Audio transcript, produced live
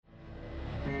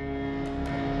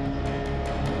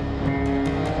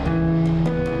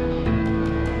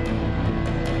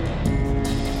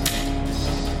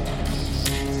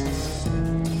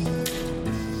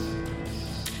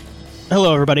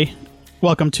Hello, everybody.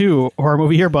 Welcome to Horror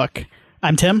Movie Yearbook.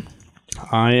 I'm Tim.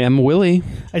 I am Willie.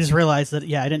 I just realized that,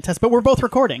 I didn't test, but we're both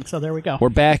recording, so there we go. We're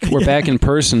back. We're back in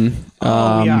person. We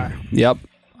are. Yep.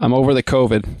 I'm over the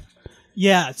COVID.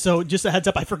 Yeah, so just a heads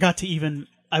up, I forgot to even,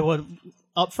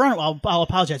 up front, I'll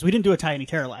apologize. We didn't do a Tiny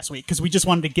Terror last week because we just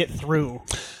wanted to get through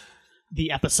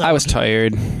the episode. I was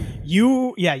tired.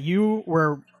 You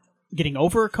were getting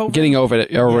over COVID? Getting over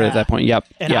it at that point. Yep.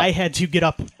 And I had to get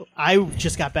up. I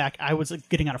just got back. I was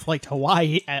getting on a flight to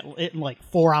Hawaii in like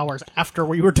 4 hours after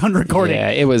we were done recording.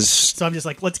 Yeah, it was. So I'm just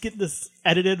like, let's get this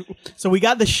edited. So we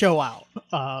got the show out.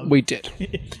 We did.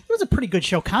 It was a pretty good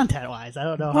show content-wise. I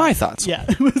don't know. I thought so. Yeah,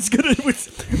 it was good.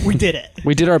 We did it.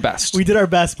 We did our best. We did our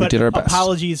best, but did our best.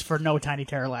 Apologies for no Tiny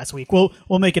Terror last week. We'll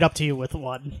make it up to you with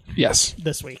one. Yes.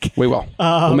 This week. We will.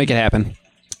 We'll make it happen.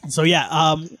 So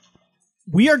yeah,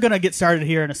 we are going to get started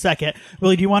here in a second.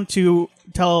 Willie, do you want to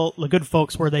tell the good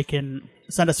folks where they can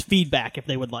send us feedback if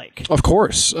they would like? Of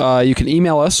course. You can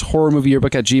email us,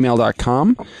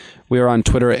 horrormovieyearbook@gmail.com. We are on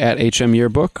Twitter at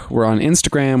HMYearbook. We're on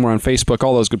Instagram. We're on Facebook.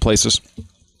 All those good places.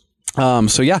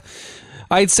 So yeah,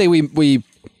 I'd say we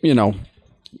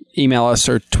email us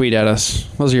or tweet at us.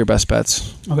 Those are your best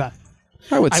bets. Okay.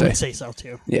 I would say so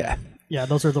too. Yeah. Yeah,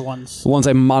 those are the ones. The ones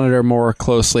I monitor more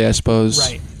closely, I suppose.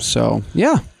 Right. So,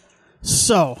 yeah.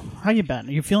 So, how you been?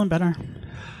 Are you feeling better?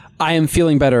 I am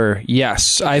feeling better,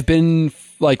 yes. I've been,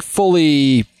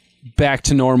 fully back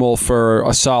to normal for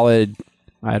a solid,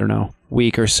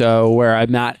 week or so, where I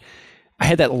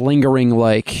had that lingering,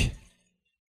 where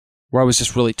I was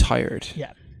just really tired.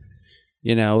 Yeah.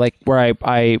 Where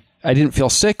I didn't feel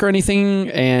sick or anything,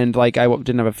 and, I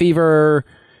didn't have a fever,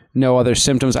 no other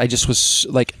symptoms. I just was,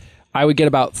 I would get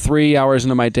about 3 hours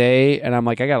into my day, and I'm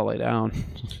like, I gotta lay down.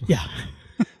 Yeah.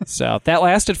 So that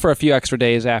lasted for a few extra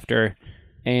days after.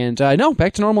 And no,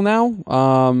 back to normal now.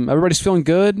 Everybody's feeling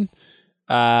good.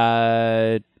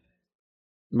 My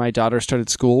daughter started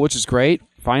school, which is great,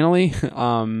 finally.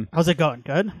 How's it going?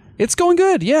 Good? It's going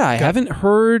good, yeah. I haven't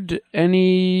heard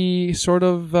any sort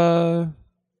of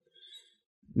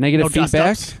negative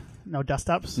feedback. No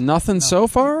dust-ups? Nothing so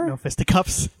far. No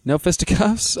fisticuffs? No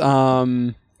fisticuffs.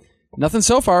 Nothing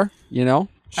so far,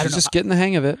 She's just getting the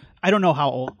hang of it. I don't know how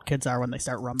old kids are when they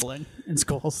start rumbling in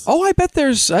schools. Oh, I bet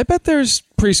there's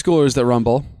preschoolers that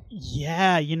rumble.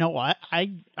 Yeah, you know what?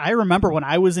 I remember when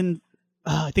I was in,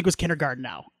 I think it was kindergarten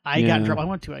now. I got in trouble. I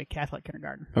went to a Catholic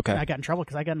kindergarten. Okay. I got in trouble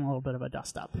because I got in a little bit of a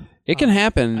dust-up. It can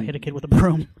happen. I hit a kid with a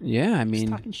broom. Yeah, I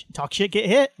mean... Talk shit, get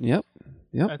hit. Yep.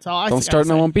 That's all I Don't start and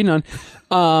there won't be none.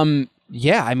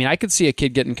 Yeah, I mean, I could see a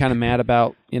kid getting kind of mad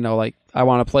about, I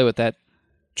want to play with that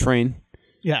train.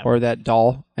 Yeah. Or that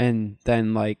doll, and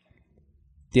then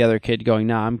the other kid going,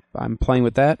 "Nah, I'm playing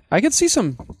with that." I could see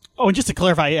some. Oh, and just to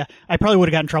clarify, yeah, I probably would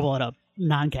have gotten in trouble at a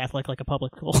non-Catholic, like a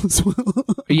public school as well.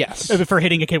 Yes, for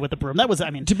hitting a kid with a broom. That was,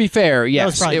 to be fair,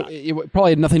 yes, probably it probably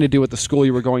had nothing to do with the school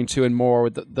you were going to, and more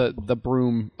with the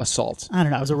broom assault. I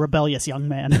don't know. I was a rebellious young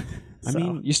man. I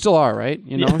mean, you still are, right?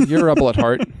 You're a rebel at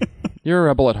heart. You're a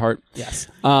rebel at heart. Yes.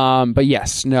 But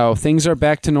yes, no, things are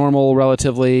back to normal,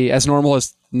 relatively as normal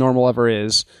ever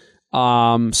is.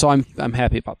 So I'm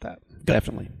happy about that. Good.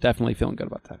 Definitely feeling good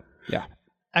about that. Yeah.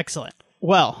 Excellent.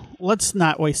 Well, let's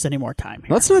not waste any more time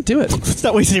here. Let's not do it. Let's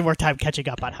not waste any more time catching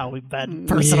up on how we've been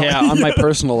personally. Yeah, on my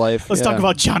personal life. Let's talk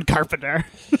about John Carpenter.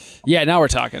 Yeah, now we're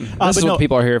talking. This is what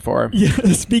people are here for.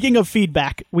 Yeah, speaking of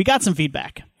feedback, we got some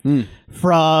feedback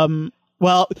from.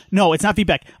 Well, no, it's not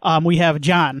feedback. We have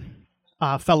John,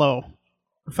 fellow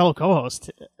co-host.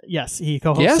 Yes, he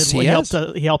co-hosted. Yes,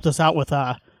 he helped us out with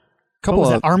couple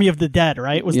of Army of the Dead,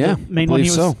 right? Was the main one. He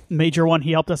was major one.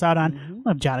 He helped us out on.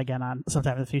 We'll have John again on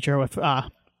sometime in the future if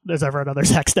there's ever another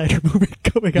Zack Snyder movie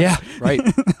coming up. Yeah, right.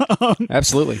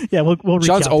 Absolutely. Yeah, we'll reach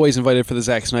John's out. Always invited for the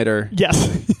Zack Snyder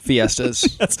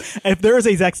fiestas. Yes. If there is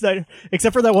a Zack Snyder,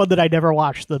 except for that one that I never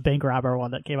watched, the bank robber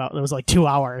one that came out, that was 2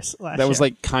 hours last year. That was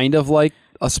kind of like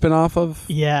a spinoff of.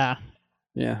 Yeah.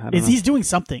 Yeah, I don't know. He's doing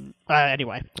something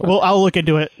anyway? Well, I'll look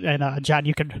into it, and John,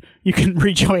 you can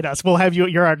rejoin us. We'll have you.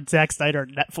 You're our Zack Snyder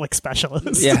Netflix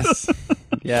specialist. Yes,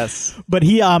 yes. But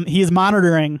he is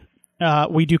monitoring.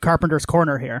 We do Carpenter's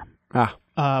Corner here,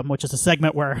 which is a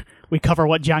segment where we cover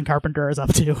what John Carpenter is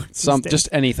up to. Just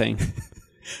anything.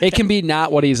 It can be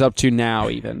not what he's up to now,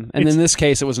 even. And in this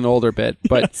case, it was an older bit,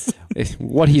 but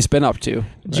what he's been up to.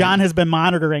 Right? John has been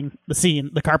monitoring the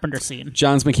scene, the Carpenter scene.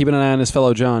 John's been keeping an eye on his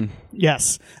fellow John.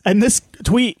 Yes. And this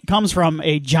tweet comes from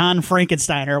a John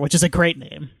Frankensteiner, which is a great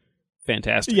name.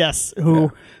 Fantastic. Yes,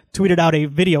 who tweeted out a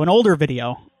video, an older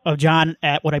video, of John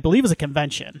at what I believe is a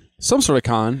convention. Some sort of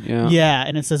con, yeah. Yeah,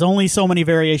 and it says only so many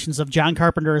variations of John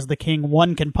Carpenter as the king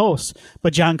one can post,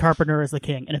 but John Carpenter is the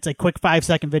king. And it's a quick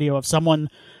 5-second video of someone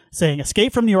saying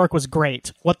Escape from New York was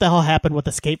great. What the hell happened with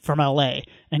Escape from LA?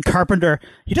 And Carpenter,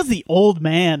 he does the old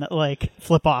man like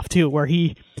flip off too, where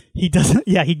he does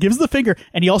he gives the finger,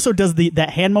 and he also does that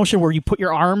hand motion where you put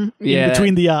your arm in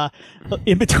between the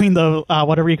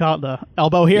whatever you call it, the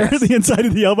elbow here, yes. The inside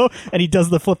of the elbow, and he does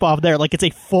the flip off there. Like it's a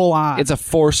full on. It's a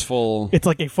forceful. It's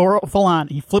like a full on.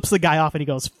 He flips the guy off and he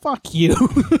goes, "Fuck you."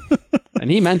 And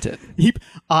he meant it.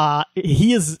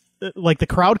 He is like, the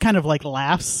crowd kind of like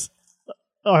laughs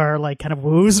or like kind of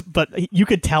woos, but you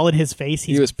could tell in his face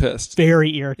he was pissed,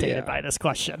 very irritated by this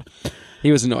question.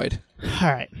 He was annoyed.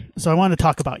 All right, so I wanted to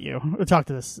talk about you. Talk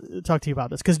to you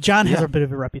about this because John has a bit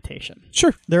of a reputation.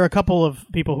 Sure, there are a couple of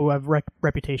people who have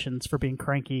reputations for being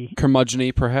cranky,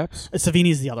 curmudgeon-y, perhaps.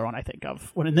 Savini's the other one I think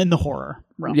of when in the horror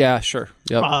realm. Yeah, sure.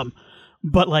 Yep.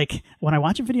 But like when I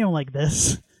watch a video like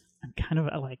this, I'm kind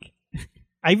of like.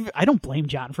 I don't blame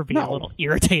John for being a little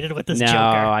irritated with this Joker.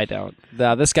 No, I don't.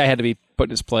 This guy had to be put in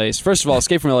his place. First of all,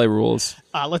 Escape from LA rules.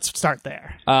 Let's start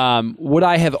there. Would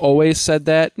I have always said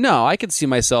that? No, I could see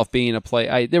myself being in a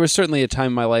play. There was certainly a time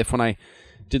in my life when I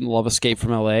didn't love Escape from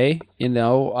LA.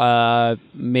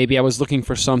 Maybe I was looking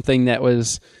for something that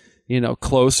was,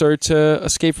 closer to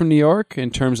Escape from New York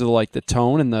in terms of like the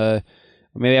tone and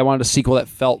maybe I wanted a sequel that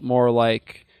felt more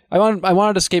like. I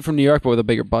wanted Escape from New York, but with a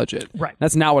bigger budget. Right.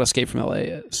 That's not what Escape from LA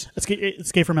is.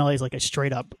 Escape from LA is like a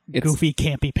straight up goofy,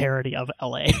 campy parody of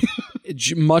LA.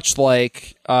 Much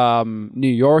like New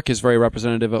York is very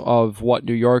representative of what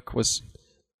New York was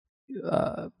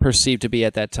perceived to be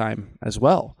at that time as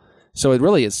well. So it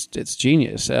really is. It's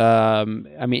genius. It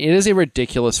is a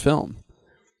ridiculous film,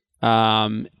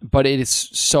 but it is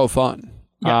so fun.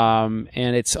 Yeah.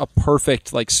 And it's a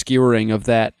perfect like skewering of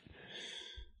that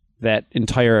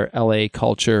entire LA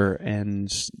culture,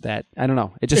 and that I don't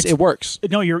know. It works.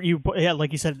 No,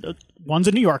 like you said, one's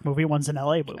a New York movie, one's an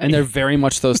LA movie, and they're very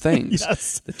much those things.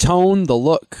 Yes, the tone, the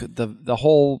look, the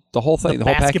whole thing, the whole package.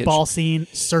 Basketball scene,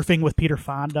 surfing with Peter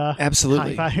Fonda.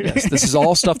 Absolutely, yes. This is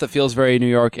all stuff that feels very New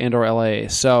York and or LA.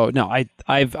 So no, I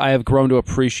have grown to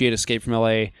appreciate Escape from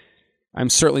LA. I'm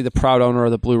certainly the proud owner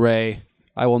of the Blu-ray.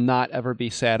 I will not ever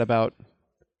be sad about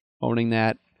owning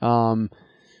that.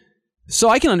 So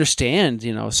I can understand,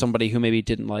 somebody who maybe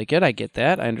didn't like it. I get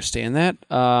that. I understand that.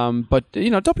 But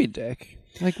don't be a dick.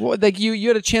 You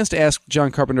had a chance to ask John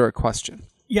Carpenter a question.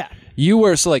 Yeah. You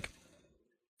went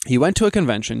to a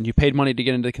convention. You paid money to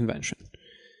get into the convention.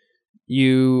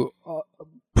 You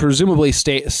presumably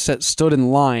stood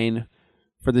in line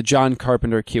for the John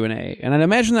Carpenter Q&A, and I'd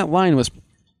imagine that line was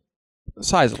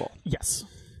sizable. Yes.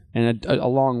 And a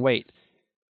long wait.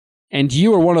 And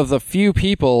you were one of the few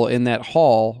people in that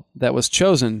hall that was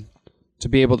chosen to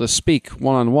be able to speak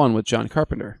one-on-one with John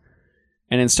Carpenter.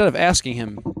 And instead of asking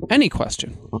him any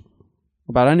question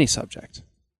about any subject,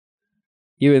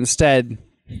 you instead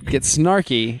get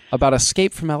snarky about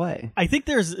Escape from LA. I think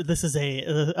this is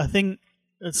a thing.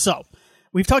 So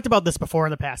we've talked about this before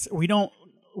in the past. We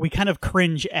kind of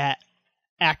cringe at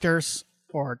actors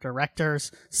or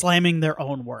directors slamming their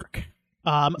own work.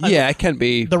 It can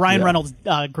be the Ryan Reynolds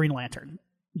Green Lantern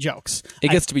jokes. It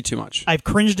gets to be too much. I've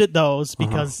cringed at those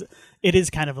because it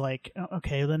is kind of like,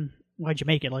 okay, then why'd you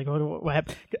make it? Like, what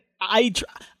happened?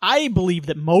 I believe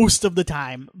that most of the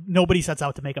time nobody sets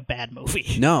out to make a bad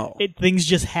movie. No, things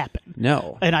just happen.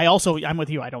 No, and I'm with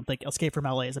you. I don't think Escape from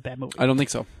LA is a bad movie. I don't think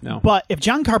so. No, but if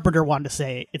John Carpenter wanted to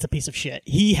say it's a piece of shit,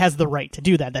 he has the right to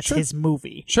do that. That's his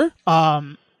movie. Sure.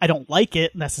 I don't like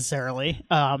it necessarily,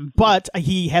 but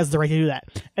he has the right to do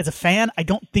that. As a fan, I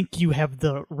don't think you have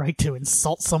the right to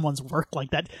insult someone's work like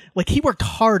that. Like, he worked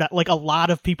hard, like a lot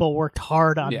of people worked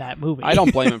hard on that movie. I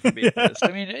don't blame him for being pissed.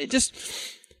 I mean, it just,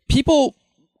 people,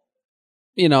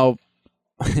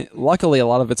 luckily a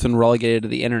lot of it's been relegated to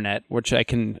the internet, which I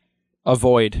can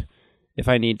avoid if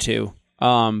I need to.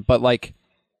 But like,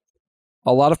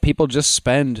 a lot of people just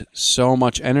spend so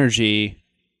much energy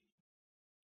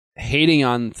hating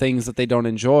on things that they don't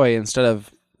enjoy instead of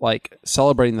like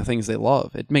celebrating the things they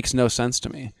love. It makes no sense to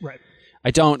me. Right. I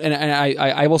don't, and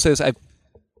I will say this.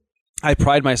 I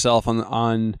pride myself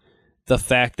on the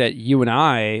fact that you and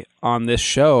I on this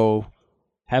show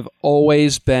have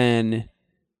always been.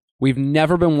 We've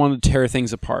never been one to tear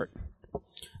things apart.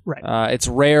 Right. It's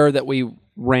rare that we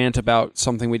rant about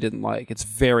something we didn't like. It's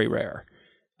very rare.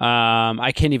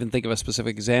 I can't even think of a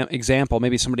specific example.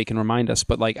 Maybe somebody can remind us,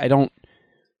 but like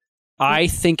I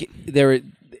think it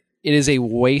is a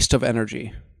waste of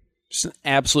energy, just an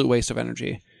absolute waste of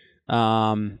energy.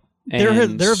 There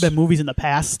And have been movies in the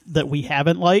past that we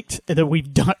haven't liked, that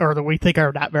we've done, or that we think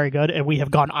are not very good, and we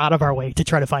have gone out of our way to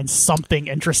try to find something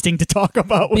interesting to talk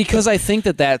about. because I think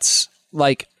that's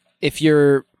like if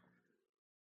you're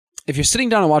sitting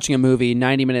down and watching a movie,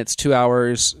 90 minutes, 2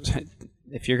 hours,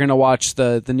 if you're going to watch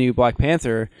the new Black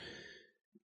Panther,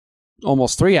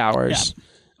 almost 3 hours.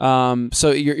 Yeah.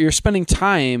 So you're spending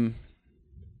time.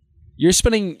 You're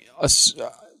spending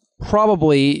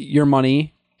probably your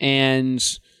money and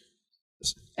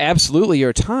absolutely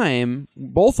your time,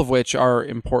 both of which are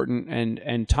important,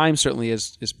 and time certainly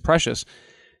is precious.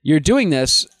 You're doing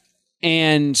this,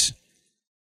 and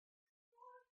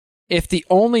if the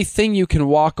only thing you can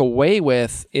walk away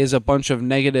with is a bunch of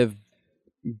negative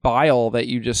bile that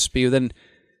you just spew, then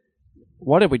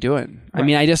what are we doing? Right. I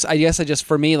mean, I guess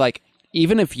for me, like,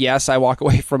 even if, yes, I walk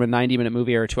away from a 90-minute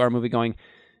movie or a 2-hour movie going,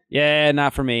 yeah,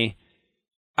 not for me,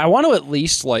 I want to at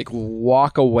least, like,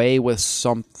 walk away with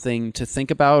something to think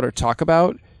about or talk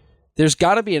about. There's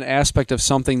got to be an aspect of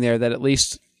something there that at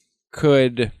least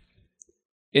could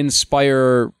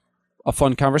inspire a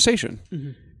fun conversation.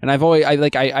 Mm-hmm. And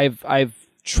I've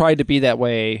tried to be that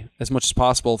way as much as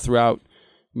possible throughout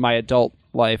my adult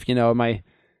life. You know, my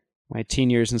teen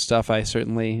years and stuff, I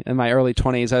certainly, in my early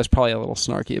 20s, I was probably a little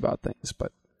snarky about things,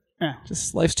 but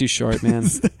just life's too short, man.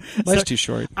 Life's too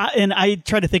short. And I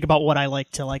try to think about what I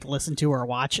like to listen to or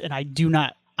watch, and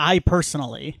I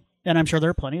personally, and I'm sure there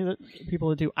are plenty of people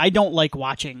that do, I don't like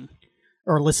watching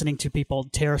or listening to people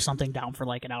tear something down for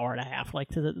like an hour and a half, like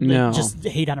just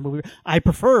hate on a movie. I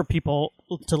prefer people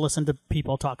to listen to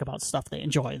people talk about stuff they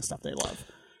enjoy and stuff they love.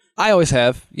 I always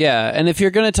have, yeah. And if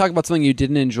you're going to talk about something you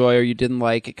didn't enjoy or you didn't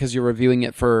like because you're reviewing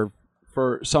it for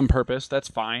some purpose, that's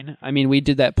fine. I mean, we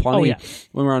did that plenty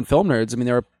when we were on Film Nerds. I mean,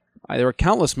 there were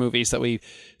countless movies that we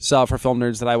saw for Film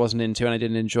Nerds that I wasn't into and I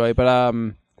didn't enjoy. But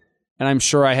and I'm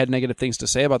sure I had negative things to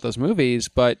say about those movies.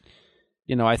 But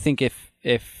you know, I think if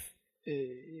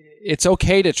it's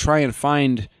okay to try and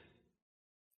find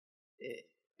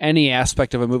any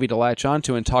aspect of a movie to latch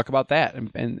onto and talk about that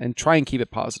and try and keep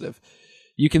it positive.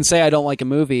 You can say I don't like a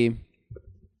movie,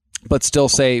 but still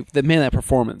say that, man, that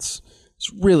performance is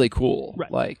really cool.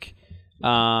 Right. Like,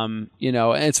 you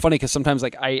know, and it's funny because sometimes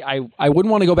like I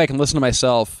wouldn't want to go back and listen to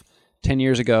myself 10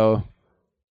 years ago,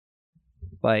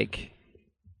 like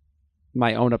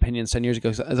my own opinions 10 years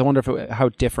ago. I wonder how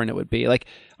different it would be. Like,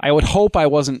 I would hope I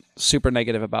wasn't super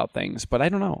negative about things, but I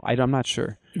don't know. I'm not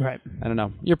sure. Right. I don't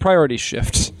know. Your priorities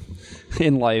shift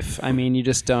in life. I mean, you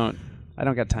just don't. I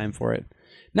don't got time for it.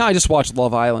 Now I just watch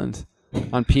Love Island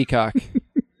on Peacock.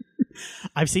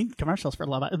 I've seen commercials for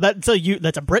Love Island. That's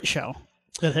a Brit show.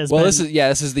 That has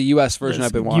this is the U.S. version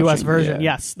I've been watching. U.S. version,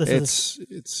 yeah. yes.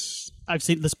 It's. I've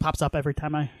seen this pops up every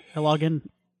time I log in.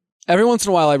 Every once in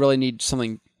a while, I really need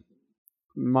something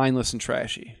mindless and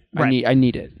trashy. Right. I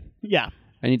need it. Yeah.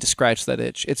 I need to scratch that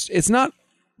itch. It's not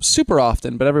super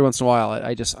often, but every once in a while,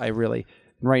 I really.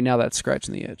 Right now, that's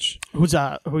scratching the itch. Who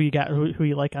you got? Who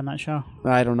you like on that show?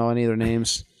 I don't know any of their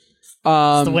names.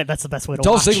 That's the best way to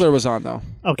Dolph watch. Ziggler was on though.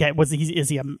 Okay, is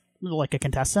he like a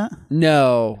contestant?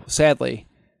 No, sadly.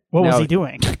 What was he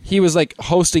doing? He was like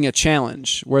hosting a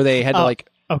challenge where they had to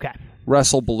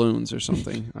wrestle balloons or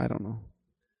something. I don't know.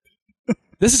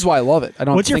 This is why I love it. I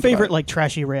don't. What's your favorite like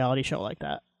trashy reality show like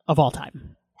that of all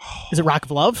time? Is it Rock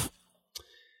of Love?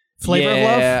 Flavor of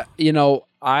Love? Yeah, you know,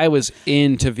 I was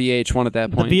into VH1 at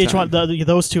that point. The VH1,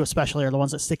 those two especially are the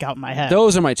ones that stick out in my head.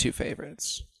 Those are my two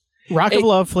favorites. Rock of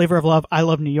Love, Flavor of Love, I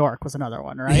Love New York was another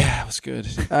one, right? Yeah, it was good.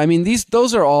 I mean,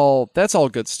 that's all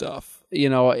good stuff. You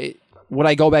know, would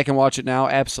I go back and watch it now?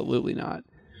 Absolutely not.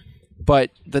 But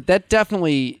that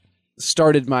definitely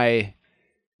started my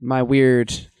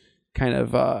weird kind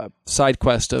of side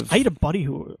quest of. I had a buddy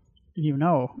who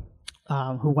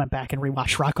went back and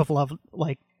rewatched Rock of Love,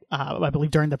 like I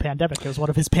believe during the pandemic. It was one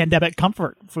of his pandemic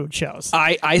comfort food shows.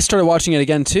 I started watching it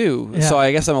again too, so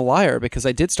I guess I'm a liar because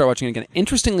I did start watching it again.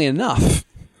 Interestingly enough,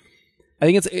 I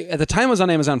think at the time it was on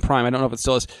Amazon Prime. I don't know if it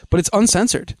still is, but it's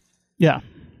uncensored. Yeah.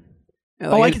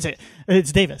 I can say it.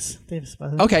 It's Davis.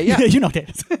 Okay, yeah. You know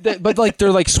Davis. But like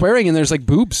they're like swearing and there's like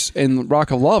boobs in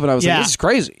Rock of Love, and I was like, this is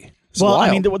crazy. It's wild.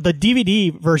 I mean, the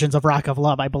DVD versions of Rock of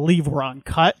Love, I believe, were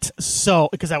uncut, so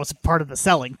because that was part of the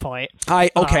selling point. I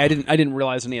didn't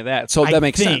realize any of that, so that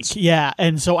makes sense. Yeah,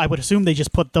 and so I would assume they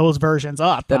just put those versions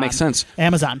up. That makes sense.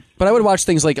 Amazon. But I would watch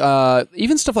things like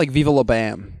even stuff like Viva La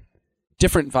Bam,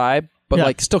 different vibe, but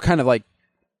like still kind of a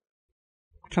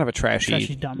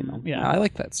trashy dumb. You know, yeah, I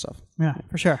like that stuff. Yeah,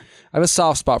 for sure. I have a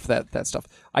soft spot for that stuff.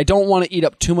 I don't want to eat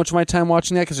up too much of my time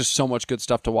watching that because there's so much good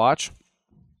stuff to watch.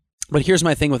 But here's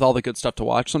my thing with all the good stuff to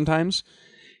watch sometimes.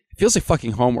 It feels like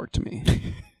fucking homework to me.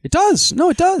 It does. No,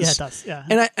 it does. Yeah, it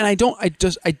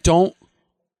does. Yeah.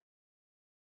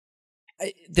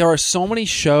 There are so many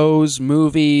shows,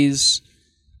 movies,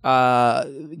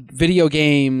 video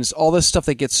games, all this stuff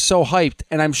that gets so hyped,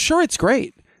 and I'm sure it's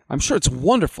great. I'm sure it's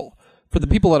wonderful for the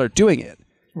people that are doing it.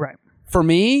 Right. For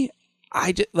me,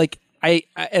 I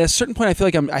at a certain point I feel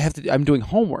like I'm doing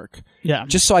homework. Yeah.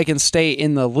 Just so I can stay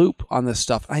in the loop on this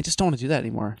stuff. I just don't want to do that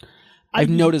anymore. I have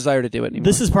no desire to do it anymore.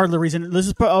 This is part of the reason. This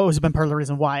has always been part of the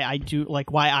reason why I do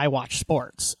why I watch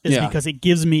sports is because it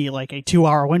gives me like a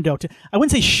 2-hour window to. I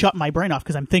wouldn't say shut my brain off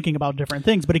because I'm thinking about different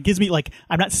things, but it gives me like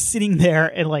I'm not sitting there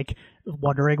and like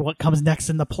wondering what comes next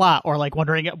in the plot or like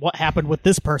wondering what happened with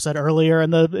this person earlier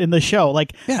in the show.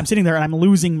 Like I'm sitting there and I'm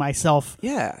losing myself.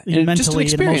 Yeah, mentally just an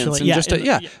experience, and emotionally.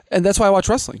 And and that's why I watch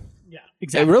wrestling. Yeah,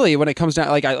 exactly. And really, when it comes down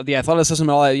like the athleticism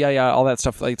and all that, all that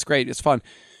stuff, like it's great, it's fun.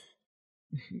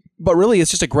 But really, it's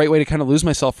just a great way to kind of lose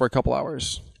myself for a couple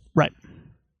hours. Right.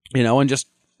 And just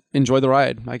enjoy the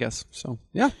ride, I guess. So,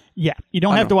 yeah. Yeah. You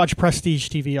don't have to watch Prestige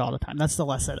TV all the time. That's the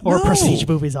lesson. Or Prestige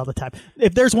movies all the time.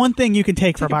 If there's one thing you can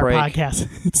take from our podcast,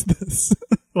 it's this.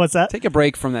 What's that? Take a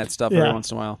break from that stuff every once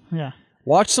in a while. Yeah.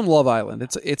 Watch some Love Island.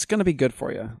 It's going to be good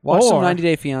for you. Watch some 90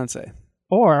 Day Fiancé.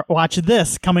 Or watch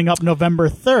this coming up November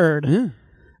 3rd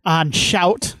on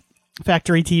Shout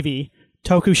Factory TV,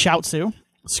 Tokushoutsu,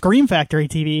 Scream Factory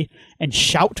TV, and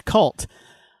Shout Cult.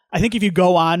 I think if you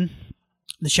go on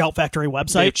the Shout Factory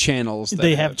website, they have channels.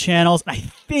 They have channels. I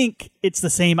think it's the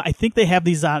same. I think they have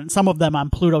these on some of them on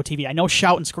Pluto TV. I know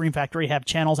Shout and Scream Factory have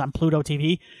channels on Pluto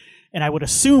TV, and I would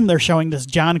assume they're showing this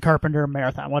John Carpenter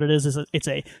marathon. What it is it's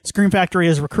a Scream Factory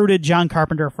has recruited John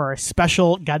Carpenter for a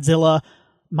special Godzilla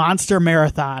monster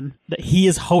marathon that he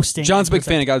is hosting. John's a big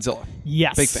fan of Godzilla.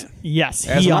 Yes, big fan. Yes,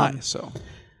 as am I. So.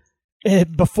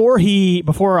 Before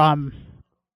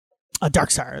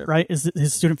Darkstar, right, is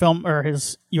his student film or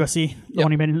his USC, the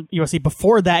one he made in USC.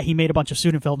 Before that, he made a bunch of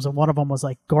student films, and one of them was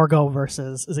like Gorgo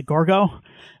versus, is it Gorgo?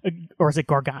 Or is it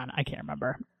Gorgon? I can't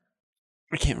remember.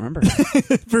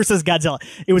 Versus Godzilla.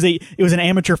 It was an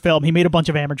amateur film. He made a bunch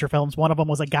of amateur films. One of them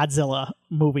was a Godzilla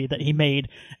movie that he made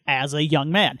as a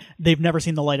young man. They've never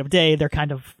seen the light of day. They're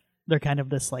kind of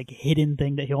this like hidden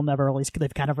thing that he'll never release.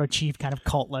 They've kind of achieved kind of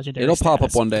cult legendary It'll status. pop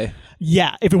up one day.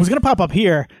 Yeah, if it was going to pop up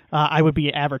here, I would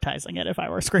be advertising it if I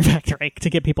were Scream Factory to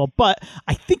get people. But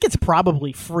I think it's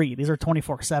probably free. These are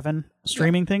 24/7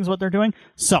 streaming things. What they're doing.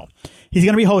 So he's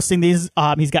going to be hosting these.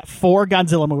 He's got 4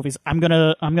 Godzilla movies. I'm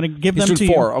gonna give them to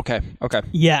 4. you. Okay.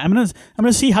 Yeah, I'm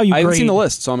gonna see how you. I haven't seen the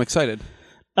list, so I'm excited.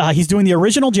 He's doing the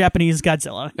original Japanese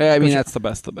Godzilla. Yeah, I mean that's the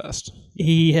best.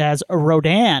 He has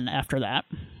Rodan after that.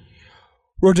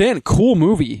 Rodan, cool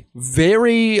movie.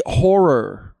 Very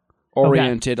horror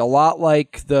oriented. Okay. A lot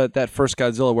like that first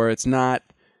Godzilla where it's much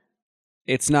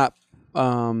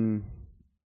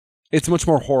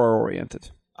more horror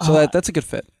oriented. So that's a good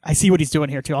fit. I see what he's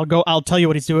doing here too. I'll tell you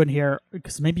what he's doing here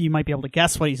because maybe you might be able to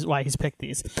guess why he's picked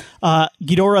these.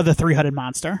 Ghidorah the Three-Headed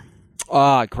Monster.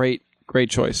 Great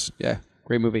choice. Yeah,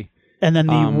 great movie. And then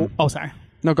sorry.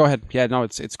 No, go ahead. Yeah, no,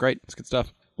 it's great. It's good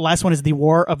stuff. Last one is The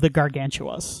War of the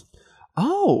Gargantuas.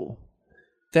 Oh,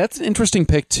 that's an interesting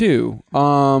pick too.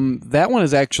 That one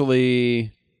is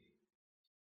actually,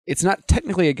 it's not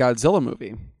technically a Godzilla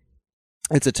movie.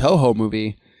 It's a Toho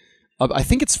movie. I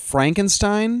think it's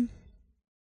Frankenstein.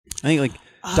 I think like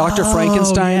Dr.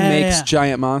 Frankenstein makes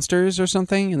giant monsters or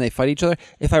something and they fight each other.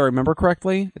 If I remember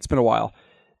correctly, it's been a while.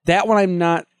 That one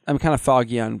I'm kind of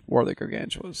foggy on War of the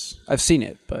Gargantuas. I've seen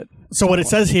it, but... So what it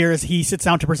says here is he sits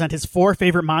down to present his 4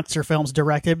 favorite monster films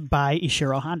directed by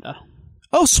Ishiro Honda.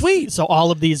 Oh, sweet! So all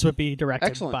of these would be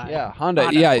directed by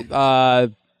Honda. Yeah,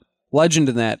 legend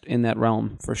in that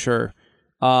realm for sure.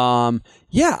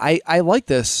 I like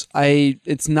this.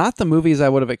 It's not the movies I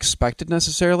would have expected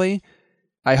necessarily.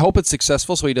 I hope it's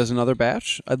successful, so he does another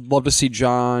batch. I'd love to see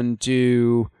John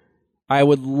do. I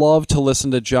would love to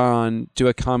listen to John do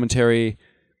a commentary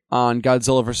on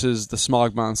Godzilla versus the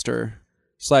Smog Monster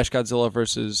 / Godzilla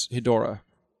versus Hedorah.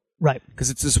 Right. Because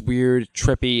it's this weird,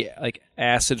 trippy, like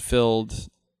acid-filled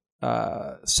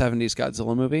 70s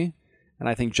Godzilla movie. And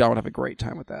I think John would have a great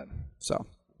time with that. So,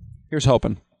 here's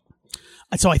hoping.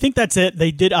 So I think that's it.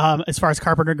 They did, as far as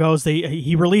Carpenter goes,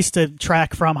 he released a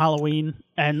track from Halloween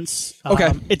Ends.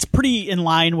 It's pretty in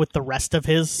line with the rest of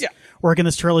his work in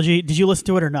this trilogy. Did you listen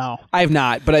to it or no? I have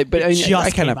not, but I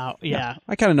kind of out. Yeah,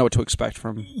 I kind of know what to expect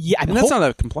from. Yeah, and that's not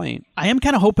a complaint. I am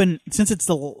kind of hoping, since it's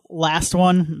the last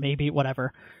one, maybe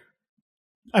whatever.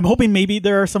 I'm hoping maybe he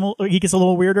gets a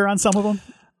little weirder on some of them.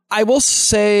 I will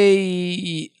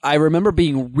say I remember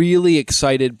being really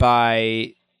excited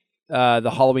by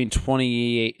the Halloween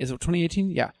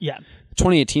 2018. Yeah,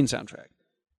 2018 soundtrack.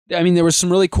 I mean, there was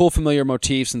some really cool familiar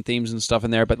motifs and themes and stuff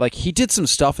in there, but like he did some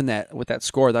stuff in that with that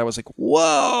score that I was like,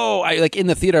 whoa! I like in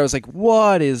the theater, I was like,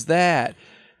 what is that?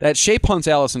 That Shape Hunt's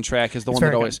Allison track is the one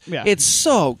that always. Yeah. It's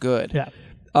so good.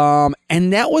 Yeah.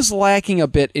 And that was lacking a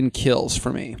bit in Kills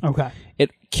for me. Okay.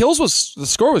 The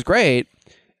score was great.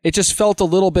 It just felt a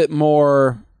little bit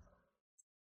more.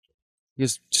 He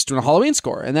was just doing a Halloween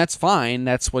score, and that's fine.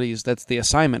 That's the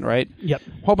assignment, right? Yep.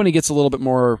 Hoping he gets a little bit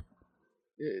more.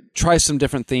 Tries some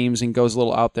different themes and goes a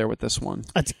little out there with this one.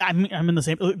 I'm in the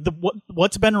same.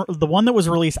 What's been the one that was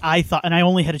released? I thought, and I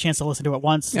only had a chance to listen to it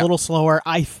once. A little slower.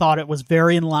 I thought it was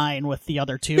very in line with the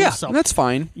other two. Yeah, so that's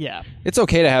fine. Yeah, it's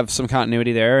okay to have some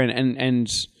continuity there,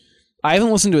 and I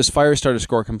haven't listened to his Firestarter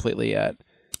score completely yet.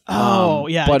 Oh,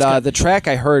 yeah, but the track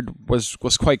I heard was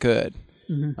quite good.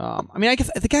 Mm-hmm. I mean, I guess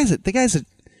the guy's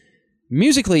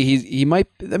musically, he might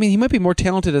be more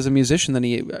talented as a musician than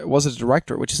he was as a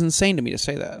director, which is insane to me to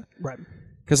say that. Right.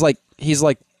 Because he's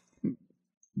like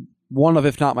one of,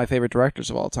 if not my favorite directors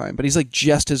of all time, but he's like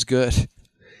just as good.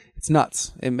 It's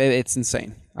nuts. It's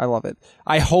insane. I love it.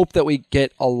 I hope that we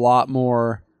get a lot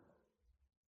more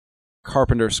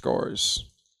Carpenter scores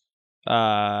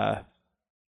in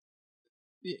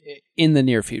the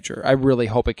near future. I really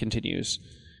hope it continues.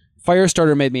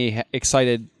 Firestarter made me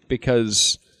excited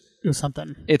because it was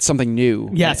something. It's something new.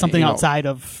 Yeah, something outside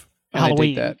of Halloween. I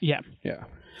dig that. Yeah. Yeah.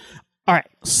 All right,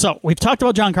 so we've talked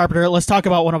about John Carpenter. Let's talk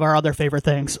about one of our other favorite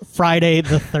things, Friday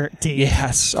the 13th.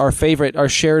 Yes, our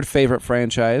shared favorite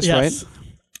franchise, yes. Right?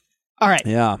 All right.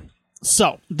 Yeah.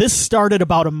 So this started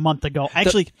about a month ago.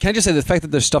 Actually, can I just say the fact that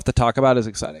there's stuff to talk about is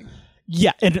exciting?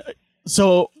 Yeah, and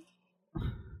so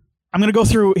I'm going to go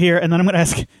through here, and then I'm going to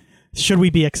ask, should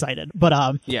we be excited?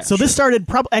 But yeah, so this started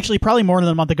probably more than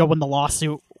a month ago when the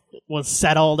lawsuit was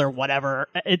settled or whatever.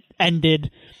 It ended,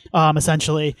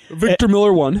 essentially. Victor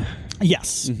Miller won.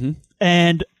 Yes. Mm-hmm.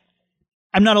 And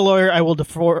I'm not a lawyer. I will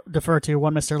defer to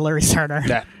one Mr. Larry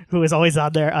Cerner, who is always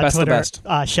on there on best Twitter. The best.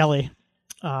 Shelley.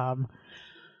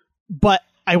 But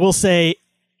I will say,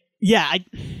 yeah,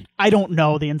 I don't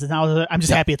know the ins and outs of it. I'm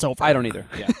just happy it's over. I don't either.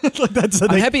 Yeah.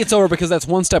 I'm happy it's over because that's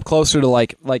one step closer to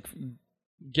like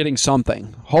getting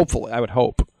something. Hopefully, I would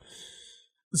hope.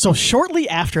 So shortly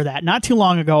after that, not too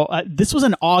long ago, this was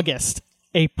in August,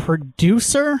 a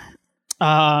producer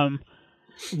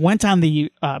went on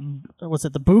the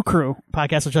the Boo Crew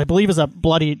podcast, which I believe is a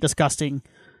bloody disgusting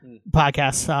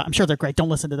podcast. I'm sure they're great. Don't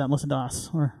listen to them. Listen to us.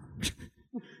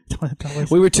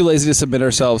 We were too lazy to submit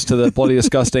ourselves to the bloody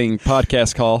disgusting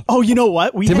podcast call. Oh, you know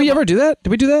what? Did we ever do that? Did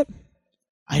we do that?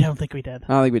 I don't think we did.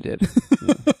 I don't think we did.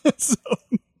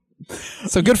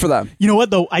 So good for them. You know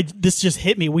what, though? This just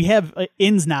hit me. We have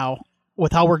ins now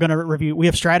with how we're going to review. We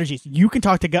have strategies. You can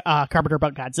talk to Carpenter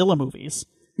about Godzilla movies.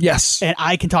 Yes. And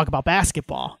I can talk about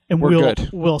basketball. And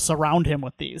we'll surround him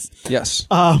with these. Yes.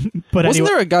 But wasn't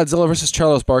there a Godzilla versus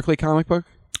Charles Barkley comic book?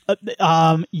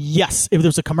 Yes. There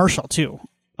was a commercial, too.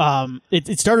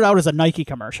 It started out as a Nike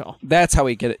commercial. That's how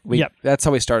we get it. Yep. That's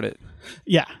how we started.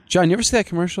 Yeah. John, you ever see that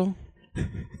commercial?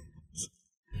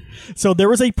 So there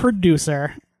was a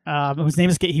producer whose name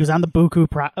is... He was on the Boo Crew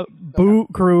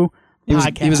podcast. He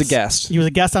was a guest. He was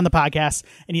a guest on the podcast,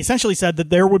 and he essentially said that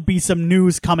there would be some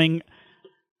news coming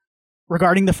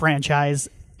regarding the franchise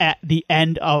at the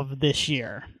end of this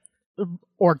year,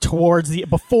 or before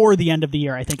the end of the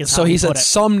year, I think is how so he put said it.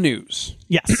 Some news.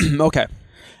 Yes. Okay.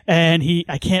 And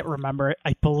I can't remember it.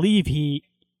 I believe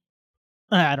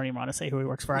I don't even want to say who he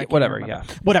works for. Whatever, yeah.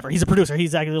 Whatever. He's a producer.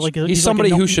 He's actually like he's somebody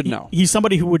who should know. He's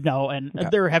somebody who would know, and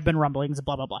there have been rumblings,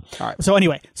 blah blah blah. All right. So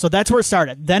anyway, that's where it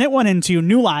started. Then it went into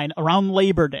New Line around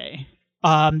Labor Day.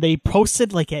 They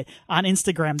posted on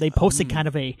Instagram. They posted kind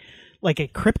of a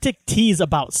cryptic tease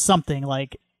about something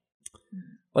like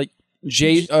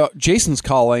Jason's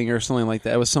calling or something like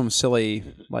that. It was some silly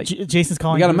Jason's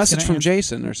calling. We got a message from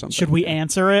Jason or something. Should we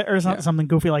answer it or something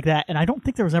goofy like that? And I don't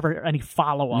think there was ever any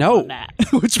follow up on that,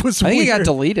 which was I think weird. it got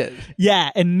deleted.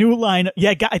 Yeah, and New Line.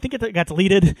 Yeah, I think it got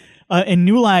deleted. And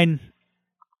New Line.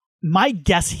 My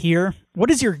guess here. What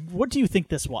do you think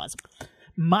this was?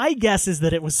 My guess is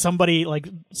that it was somebody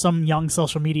some young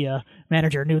social media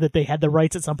manager knew that they had the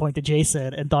rights at some point to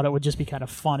Jason and thought it would just be kind of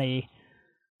funny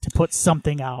to put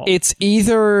something out. It's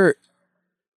either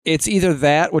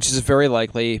that, which is very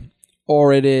likely,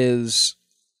 or it is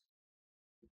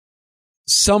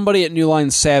somebody at New Line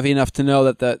savvy enough to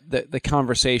know that the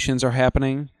conversations are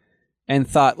happening and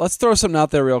thought, let's throw something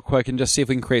out there real quick and just see if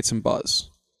we can create some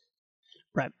buzz.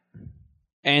 Right.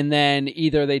 And then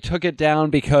either they took it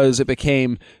down because it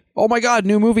became, oh my God,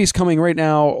 new movie's coming right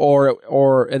now,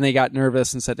 and they got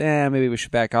nervous and said, maybe we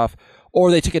should back off. Or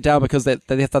they took it down because they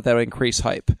thought that would increase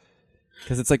hype.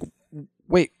 Because it's like,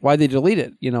 wait, why'd they delete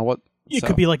it? You know what? It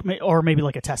could be like, or maybe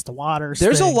like a test of waters.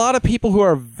 There's thing. a lot of people who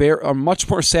are much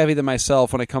more savvy than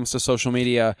myself when it comes to social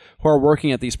media, who are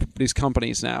working at these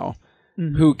companies now,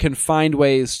 who can find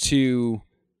ways to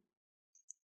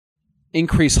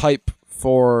increase hype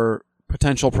for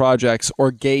potential projects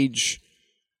or gauge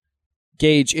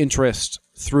interest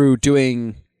through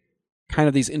doing kind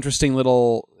of these interesting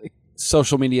little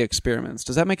social media experiments.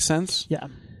 Does that make sense? Yeah.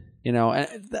 You know,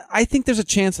 and I think there's a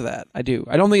chance of that. I do.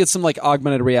 I don't think it's some like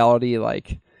augmented reality,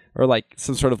 or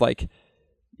some sort of like,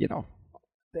 you know,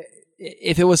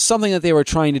 if it was something that they were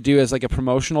trying to do as like a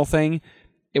promotional thing,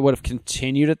 it would have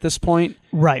continued at this point.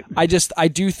 Right. I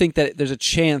do think that there's a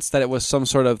chance that it was some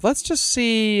sort of, let's just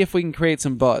see if we can create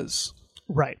some buzz.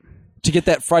 Right. To get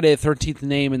that Friday the 13th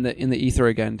name in the ether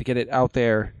again, to get it out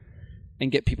there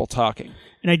and get people talking.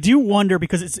 And I do wonder,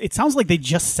 because it sounds like they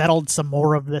just settled some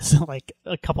more of this like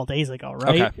a couple days ago,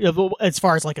 right? Okay. As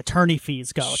far as like attorney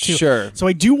fees go, too. Sure. So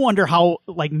I do wonder how,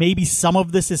 like, maybe some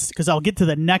of this is, because I'll get to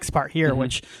the next part here,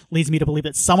 which leads me to believe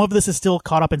that some of this is still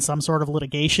caught up in some sort of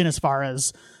litigation as far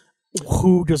as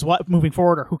who does what moving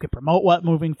forward, or who can promote what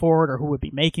moving forward, or who would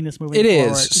be making this moving forward.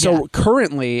 It is. So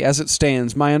currently, as it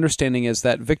stands, my understanding is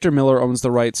that Victor Miller owns the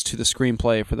rights to the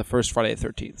screenplay for the first Friday the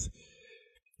 13th.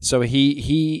 So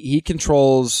he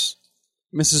controls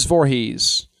Mrs.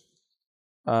 Voorhees,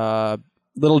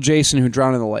 little Jason who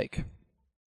drowned in the lake.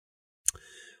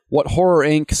 What Horror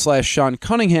Inc. / Sean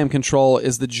Cunningham control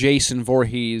is the Jason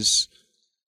Voorhees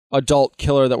adult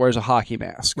killer that wears a hockey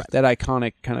mask, right. That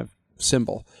iconic kind of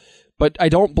symbol. But I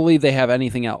don't believe they have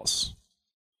anything else.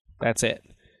 That's it.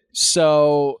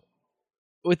 So,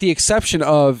 with the exception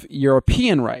of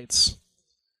European rights,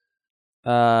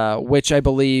 which I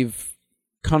believe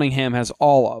Cunningham has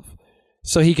all of.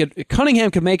 So Cunningham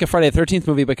could make a Friday the 13th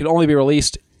movie, but could only be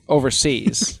released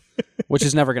overseas, which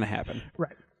is never going to happen.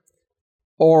 Right.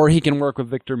 Or he can work with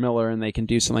Victor Miller and they can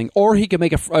do something. Or he could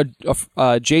make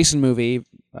a Jason movie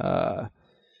that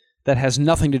has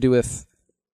nothing to do with...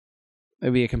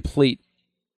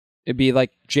 It'd be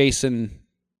like Jason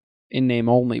in name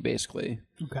only, basically.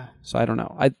 Okay. So I don't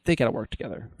know. They got to work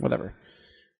together. Whatever.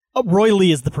 Roy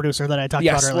Lee is the producer that I talked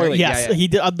about earlier. Roy Lee. Yes, yeah. he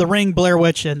did The Ring, Blair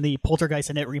Witch, and the Poltergeist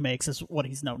and It remakes is what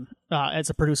he's known as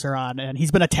a producer on, and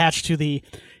he's been attached to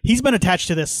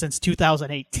this since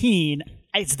 2018.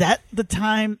 Is that the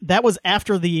time? That was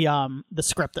after the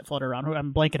script that floated around.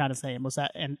 I'm blanking on his name. Was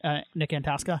that Nick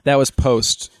Antosca? That was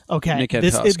post. Okay, Nick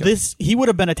Antosca. He would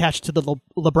have been attached to the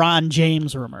LeBron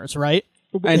James rumors, right?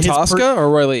 Antosca or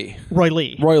Roy Lee? Roy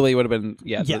Lee. Roy Lee would have been,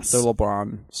 yes. the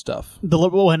LeBron stuff. When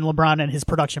LeBron and his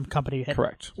production company had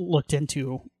Correct. looked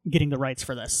into getting the rights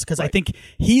for this. Because I think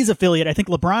he's affiliated. I think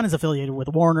LeBron is affiliated with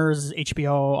Warner's,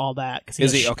 HBO, all that.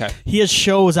 Is he? Okay. He has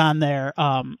shows on there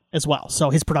as well. So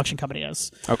his production company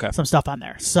has some stuff on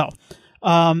there. So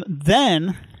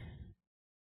then...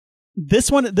 This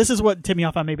is what tipped me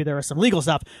off on maybe there was some legal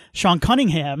stuff. Sean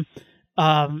Cunningham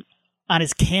on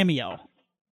his cameo.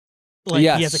 He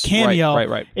has a cameo.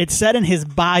 Right. It said in his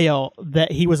bio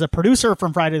that he was a producer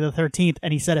from Friday the 13th,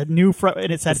 and he said and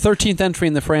it said the 13th entry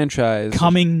in the franchise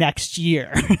coming next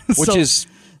year, which is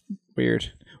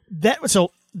weird. That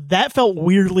felt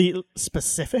weirdly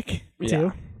specific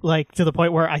too, like to the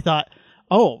point where I thought,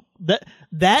 oh,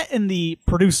 that and the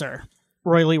producer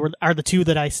Roy Lee are the two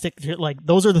that I stick to. Like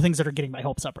those are the things that are getting my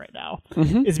hopes up right now.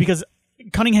 Is because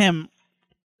Cunningham.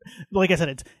 Like I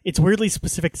said, it's weirdly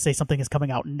specific to say something is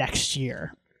coming out next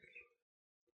year.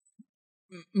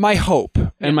 My hope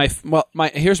and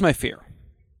here's my fear.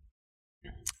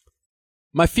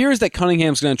 My fear is that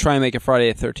Cunningham's going to try and make a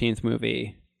Friday the 13th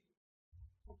movie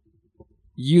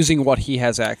using what he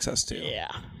has access to.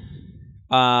 Yeah.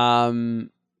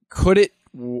 Could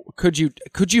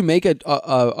you make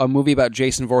a movie about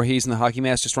Jason Voorhees and the hockey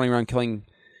mask just running around killing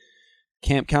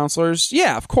camp counselors?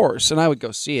 Yeah, of course, and I would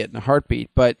go see it in a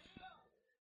heartbeat. But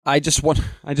I just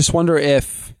wonder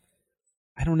if,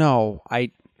 I don't know. I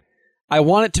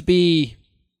want it to be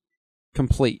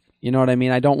complete. You know what I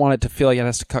mean? I don't want it to feel like it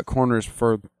has to cut corners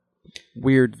for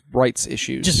weird rights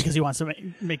issues. Just because he wants to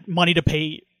make money to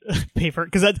pay for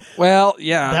it. Because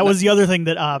that was the other thing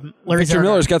that Larry Victor Zerner,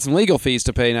 Miller's got some legal fees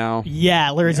to pay now. Yeah,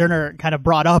 Larry Zerner kind of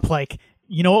brought up, like,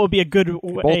 you know what would be a good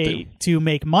way to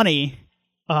make money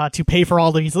to pay for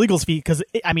all these legal fees? Because,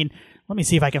 I mean, let me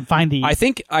see if I can find the... I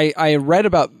think I read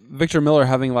about Victor Miller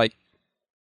having, like,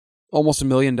 almost $1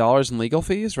 million in legal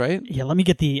fees, right? Yeah, let me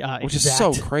get the which is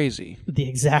so crazy. The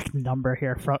exact number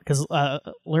here, because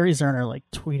Larry Zerner like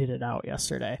tweeted it out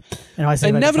yesterday. And I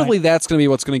inevitably, that's going to be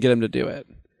what's going to get him to do it,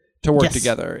 to work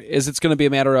together. It's going to be a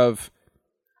matter of,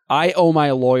 I owe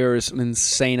my lawyers an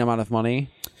insane amount of money,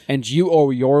 and you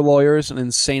owe your lawyers an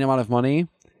insane amount of money,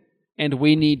 and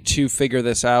we need to figure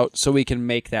this out so we can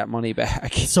make that money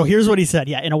back. So here's what he said.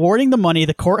 Yeah, in awarding the money,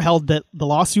 the court held that the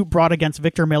lawsuit brought against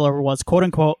Victor Miller was, quote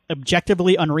unquote,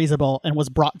 objectively unreasonable and was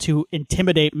brought to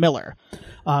intimidate Miller.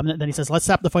 Then he says, let's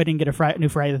stop the fighting and get a new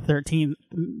Friday the 13th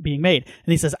being made.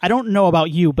 And he says, I don't know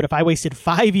about you, but if I wasted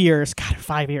 5 years,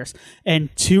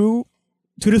 and $2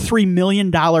 to $3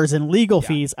 million in legal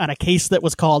fees on a case that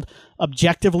was called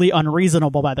objectively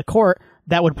unreasonable by the court,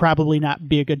 that would probably not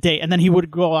be a good date. And then he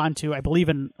would go on to, I believe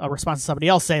in a response to somebody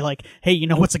else, say like, hey, you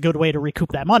know what's a good way to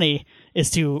recoup that money is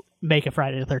to make a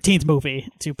Friday the 13th movie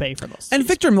to pay for those. And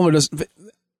Victor Miller does...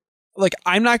 Like,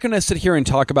 I'm not going to sit here and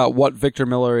talk about what Victor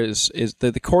Miller is.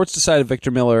 The courts decided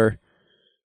Victor Miller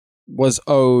was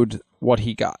owed what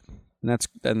he got. And that's...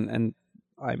 And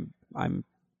I'm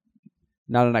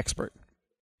not an expert.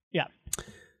 Yeah.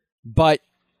 But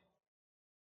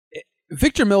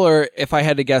Victor Miller, if I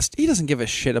had to guess, he doesn't give a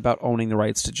shit about owning the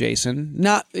rights to Jason.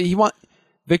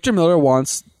 Victor Miller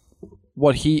wants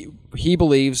what he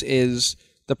believes is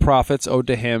the profits owed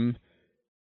to him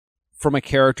from a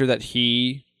character that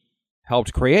he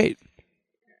helped create.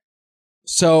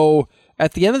 So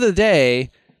at the end of the day,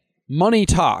 money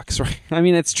talks, right? I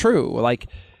mean, it's true. Like,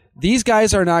 these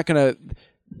guys are going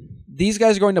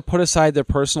to put aside their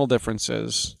personal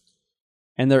differences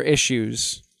and their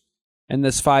issues and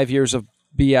this 5 years of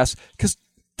BS, because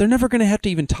they're never going to have to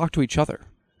even talk to each other.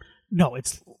 No,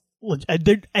 it's honestly,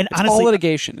 all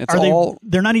litigation.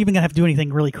 They're not even going to have to do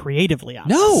anything really creatively on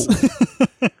No.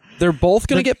 this. They're both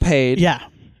going to get paid. Yeah.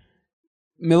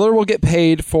 Miller will get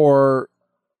paid for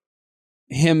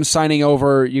him signing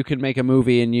over, you can make a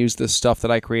movie and use this stuff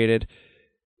that I created.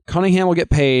 Cunningham will get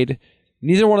paid.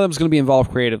 Neither one of them is going to be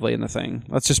involved creatively in the thing.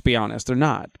 Let's just be honest. They're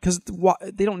not. Because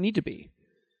they don't need to be.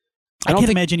 I can't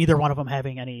imagine either one of them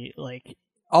having any, like...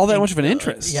 all that much of an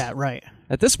interest. Yeah, right.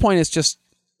 At this point, it's just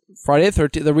Friday the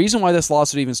 13th. The reason why this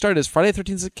lawsuit even started is Friday the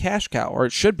 13th is a cash cow, or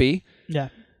it should be. Yeah.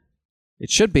 It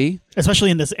should be.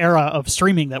 Especially in this era of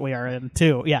streaming that we are in,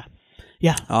 too. Yeah.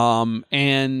 Yeah.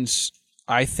 And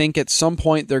I think at some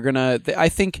point they're going to... I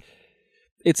think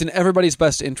it's in everybody's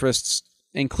best interests,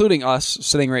 including us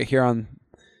sitting right here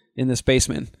in this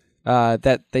basement,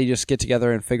 that they just get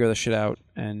together and figure the shit out,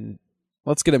 and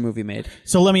let's get a movie made.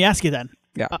 So let me ask you then.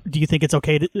 Yeah. Do you think it's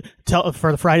okay to tell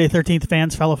for the Friday the 13th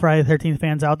fans, fellow Friday the 13th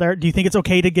fans out there? Do you think it's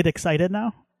okay to get excited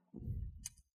now?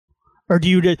 Or do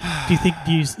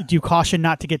you caution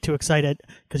not to get too excited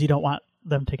because you don't want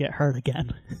them to get hurt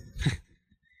again?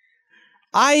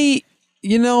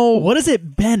 What has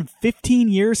it been? 15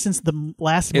 years since the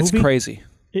last movie? It's crazy.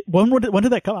 When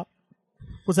did that come up?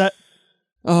 Was that?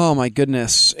 Oh my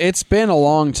goodness. It's been a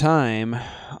long time.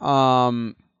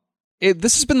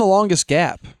 This has been the longest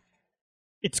gap.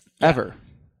 Ever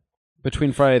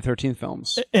between Friday the 13th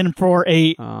films. And for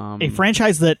a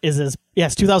franchise that is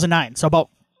 2009, so about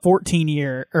 13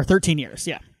 years,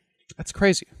 yeah. That's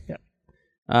crazy. Yeah.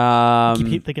 I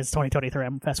keep thinking it's 2023.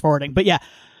 I'm fast forwarding, but yeah.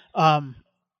 Do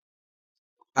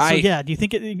you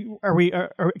think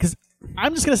because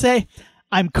I'm just gonna say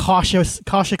I'm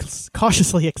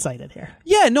cautiously excited here.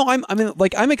 Yeah, no,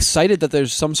 I'm excited that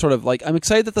there's some sort of I'm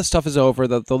excited that the stuff is over,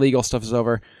 that the legal stuff is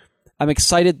over. I'm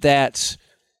excited that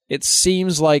it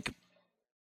seems like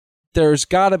there's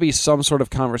got to be some sort of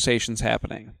conversations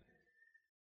happening,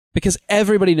 because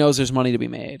everybody knows there's money to be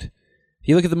made. If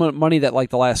you look at the money that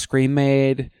the last Scream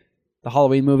made, the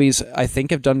Halloween movies I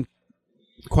think have done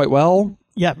quite well.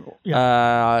 Yeah.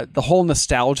 The whole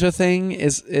nostalgia thing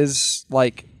is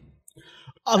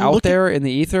out there in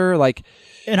the ether.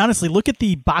 And honestly, look at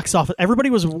the box office. Everybody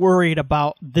was worried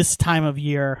about this time of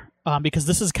year because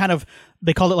this is kind of,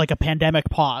 they called it like a pandemic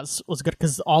pause. Was good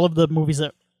because all of the movies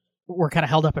that were kind of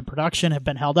held up in production have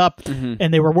been held up,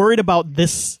 and they were worried about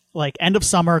this end of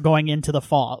summer going into the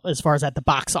fall as far as at the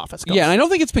box office goes. Yeah, and I don't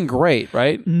think it's been great,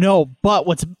 right? No, but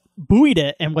what's buoyed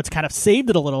it and what's kind of saved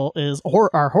it a little is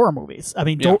our horror movies. I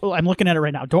mean, I'm looking at it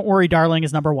right now. Don't Worry, Darling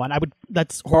is number one.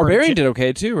 That's horror. Barbarian did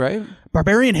okay too, right?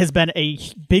 Barbarian has been a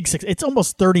big success. It's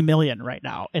almost 30 million right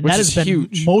now, and which that has been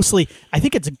huge. Mostly. I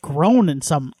think it's grown in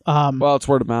some. Well, it's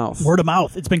word of mouth. Word of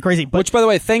mouth. It's been crazy. But, which, by the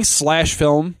way, thanks Slash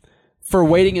Film for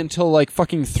waiting until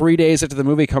fucking 3 days after the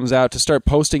movie comes out to start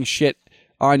posting shit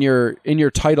on in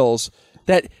your titles.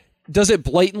 That does it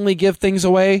blatantly give things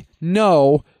away?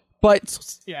 No.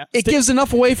 But it gives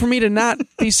enough away for me to not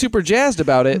be super jazzed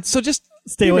about it. So just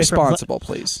stay responsible,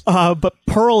 please. But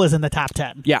Pearl is in the top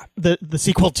 10. Yeah. The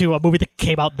sequel to a movie that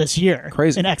came out this year.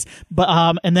 Crazy. In X.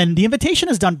 But and then The Invitation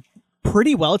has done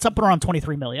pretty well. It's up around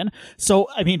 23 million. So,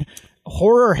 I mean,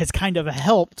 horror has kind of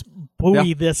helped buoy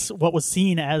Yeah. this, what was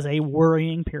seen as a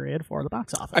worrying period for the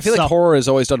box office. I feel like horror has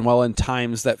always done well in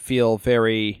times that feel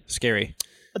very scary.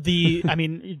 I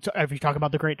mean, if you talk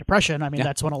about the Great Depression, I mean,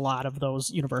 that's when a lot of those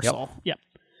Universal. Yep.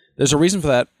 There's a reason for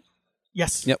that.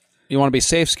 Yes. Yep. You want to be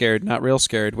safe scared, not real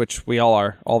scared, which we all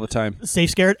are all the time. Safe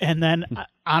scared. And then,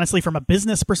 honestly, from a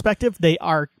business perspective,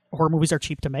 horror movies are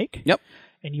cheap to make. Yep.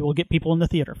 And you will get people in the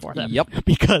theater for them. Yep.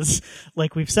 Because,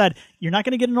 like we've said, you're not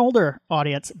going to get an older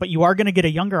audience, but you are going to get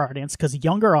a younger audience because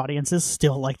younger audiences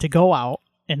still like to go out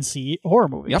and see horror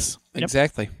movies. Yep.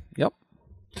 Exactly. Yep.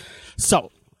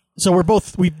 So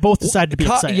we both decided to be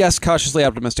excited. Yes, cautiously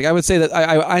optimistic. I would say that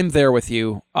I'm there with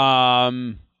you.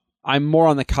 I'm more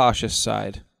on the cautious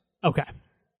side. Okay.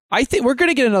 I think we're going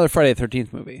to get another Friday the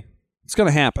 13th movie. It's going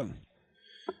to happen.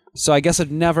 So I guess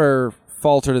I've never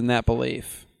faltered in that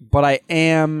belief. But I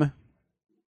don't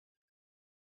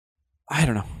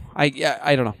know.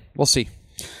 I don't know. We'll see.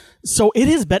 So it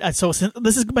has been. So since,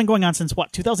 this has been going on since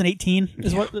what? 2018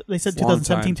 is what they said.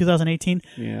 2017, 2018.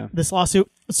 Yeah. This lawsuit.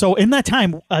 So in that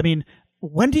time, I mean,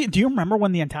 when do you remember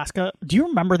when the Itasca? Do you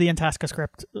remember the Itasca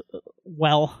script?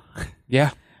 Well.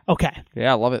 Yeah. Okay.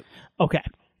 Yeah, I love it. Okay.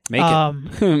 Make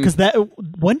it. Because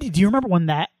do you remember when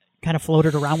that kind of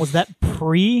floated around? Was that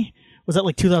was that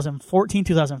like 2014,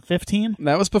 2015?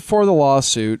 That was before the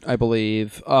lawsuit, I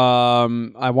believe.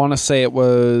 I want to say it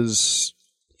was.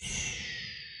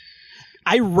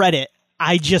 I read it.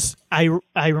 I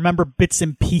remember bits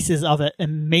and pieces of it,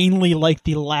 and mainly like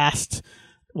the last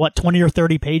 20 or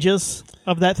 30 pages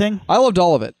of that thing. I loved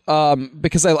all of it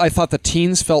because I thought the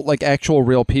teens felt like actual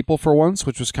real people for once,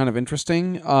 which was kind of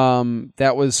interesting.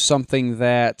 That was something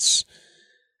that,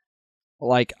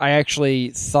 like, I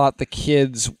actually thought the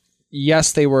kids.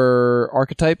 Yes, they were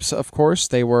archetypes. Of course,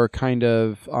 they were kind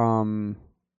of.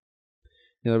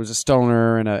 There was a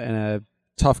stoner and a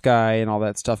tough guy and all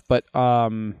that stuff, but I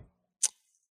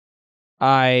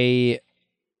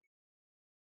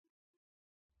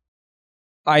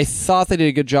thought they did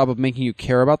a good job of making you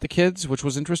care about the kids, which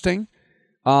was interesting,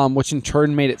 which in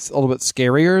turn made it a little bit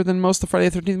scarier than most of the Friday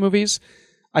the 13th movies.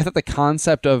 I thought the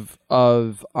concept of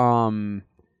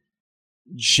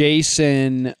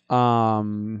Jason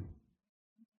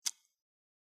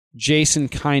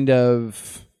kind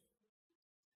of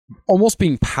almost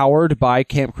being powered by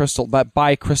Crystal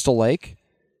Lake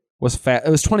was it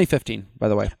was 2015, by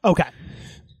the way. Okay.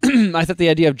 I thought the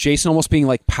idea of Jason almost being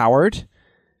like powered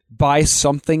by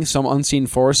some unseen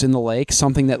force in the lake,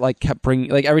 something that like kept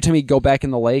bringing, like every time he'd go back in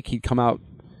the lake, he'd come out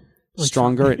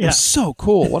stronger. It was so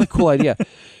cool. What a cool idea.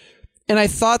 And I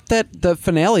thought that the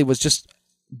finale was just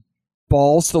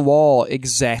balls to the wall,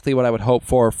 exactly what I would hope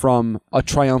for from a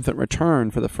triumphant return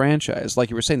for the franchise. Like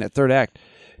you were saying, that third act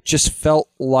just felt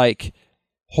like,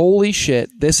 holy shit,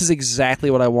 this is exactly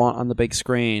what I want on the big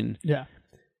screen. Yeah.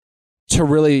 To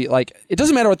really, like, it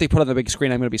doesn't matter what they put on the big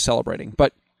screen, I'm going to be celebrating.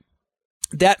 But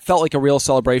that felt like a real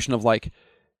celebration of, like,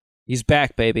 he's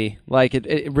back, baby. Like,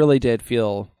 it really did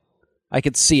feel, I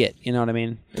could see it, you know what I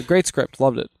mean? A great script,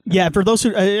 loved it. Yeah, for those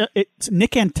who, it's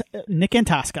Nick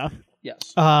Antosca.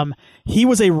 Yes. He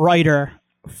was a writer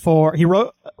he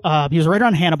was a writer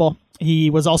on Hannibal. He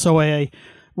was also a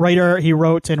writer. He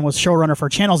wrote and was showrunner for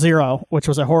Channel Zero, which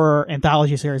was a horror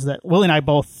anthology series that Willie and I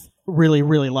both really,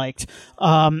 really liked.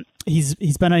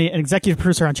 He's been an executive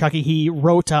producer on Chucky. He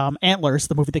wrote Antlers,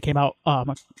 the movie that came out, I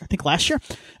think last year,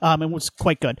 and was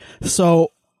quite good.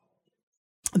 So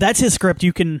that's his script.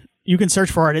 You can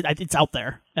search for it. It's out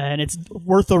there, and it's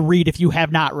worth a read if you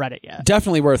have not read it yet.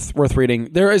 Definitely worth reading.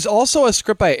 There is also a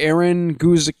script by Aaron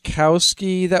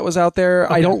Guzikowski that was out there.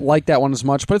 Okay. I don't like that one as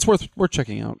much, but it's worth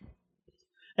checking out.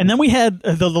 And then we had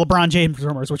the LeBron James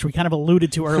rumors, which we kind of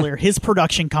alluded to earlier. His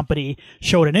production company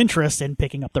showed an interest in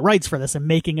picking up the rights for this and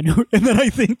making a new. And then I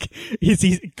think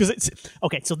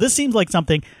so this seems like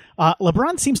something.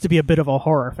 LeBron seems to be a bit of a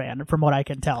horror fan, from what I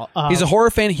can tell. He's a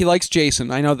horror fan. He likes Jason.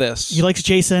 I know this. He likes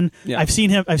Jason. Yeah. I've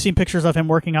seen pictures of him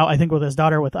working out, I think, with his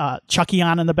daughter, with Chucky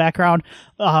on in the background.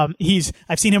 I've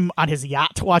seen him on his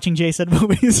yacht watching Jason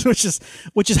movies, which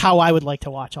is how I would like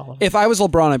to watch all of them. If I was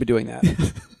LeBron, I'd be doing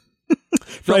that.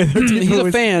 He's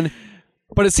a fan,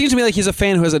 but it seems to me like he's a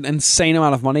fan who has an insane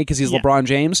amount of money because he's LeBron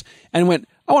James, and went,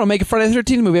 I want to make a Friday the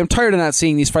 13th movie. I'm tired of not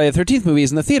seeing these Friday the 13th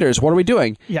movies in the theaters. What are we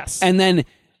doing? Yes. And then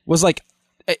was like,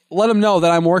 let him know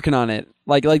that I'm working on it.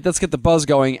 Like let's get the buzz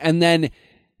going. And then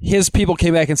his people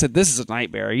came back and said, this is a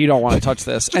nightmare. You don't want to touch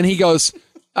this. And he goes,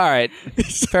 all right,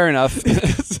 fair enough.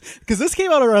 Because this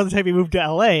came out around the time he moved to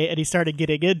LA and he started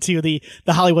getting into the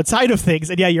Hollywood side of things.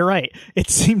 And yeah, you're right. It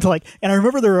seemed like, and I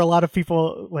remember there were a lot of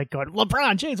people like going,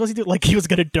 LeBron James, what's he doing? Like he was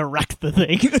going to direct the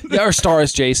thing. Yeah, or star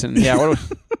as Jason. Yeah.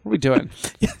 What are we doing?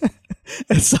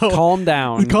 And so Calm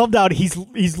down. calm down. He's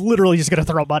literally just going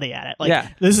to throw money at it. Like, Yeah.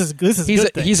 this is good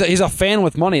thing. He's a fan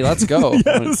with money. Let's go.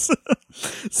 Yes.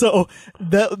 So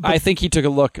I think he took a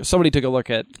look. Somebody took a look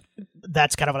at.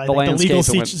 that's kind of what I The think. The legal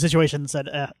landscape and went- situation said,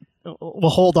 we'll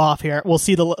hold off here. We'll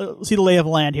see the lay of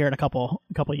the land here in a couple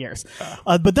years.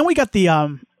 But then we got the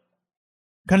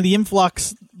kind of the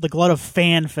influx, the glut of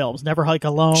fan films. Never Hike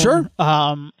Alone. Sure.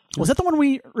 Was that the one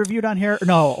we reviewed on here?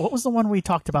 No. What was the one we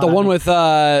talked about? The one with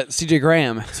C.J.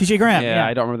 Graham. C.J. Graham. Yeah,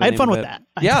 I don't remember the I had name fun of with it. that.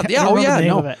 Yeah, I yeah. don't Oh, remember yeah. the name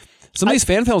No. of it. Some of these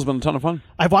fan films have been a ton of fun.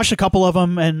 I've watched a couple of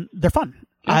them, and they're fun.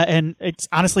 And it's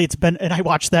honestly, it's been. And I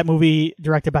watched that movie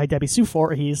directed by Debbie Sue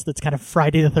Voorhees. That's kind of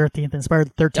Friday the 13th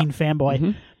inspired 13 fanboy.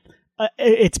 Mm-hmm.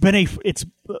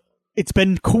 It's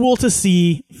been cool to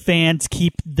see fans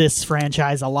keep this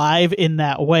franchise alive in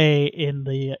that way in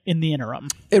the interim.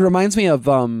 It reminds me of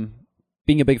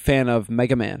being a big fan of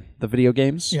Mega Man, the video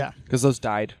games. Yeah. Because those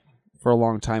died for a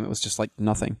long time. It was just like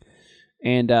nothing.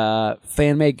 And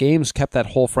fan-made games kept that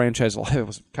whole franchise alive. It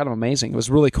was kind of amazing. It was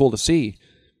really cool to see.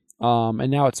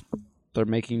 And now they're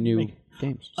making new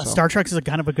games. So. Star Trek is a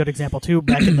kind of a good example too.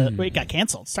 Back in the it got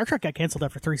canceled. Star Trek got canceled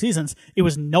after 3 seasons. It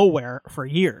was nowhere for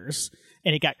years,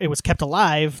 and it was kept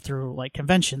alive through like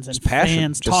conventions and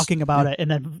fans talking about it.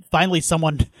 And then finally,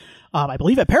 someone, I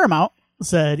believe at Paramount,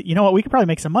 said, "You know what? We could probably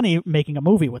make some money making a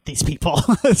movie with these people."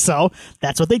 So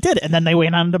that's what they did, and then they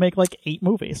went on to make like 8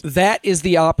 movies. That is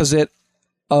the opposite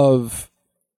of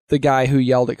the guy who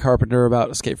yelled at Carpenter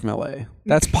about Escape from L.A.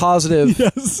 That's positive,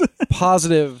 Yes.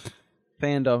 positive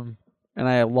fandom, and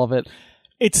I love it.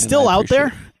 It's still out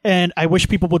there, and I wish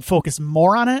people would focus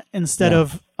more on it instead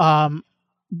of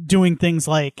doing things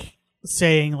like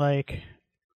saying like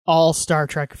all Star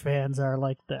Trek fans are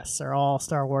like this, or all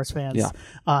Star Wars fans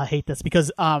hate this. Because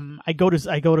I go to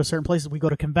certain places. We go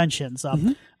to conventions.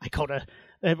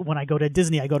 When I go to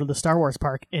Disney, I go to the Star Wars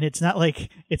park, and it's not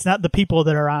the people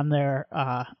that are on there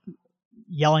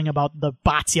yelling about the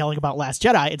bots yelling about Last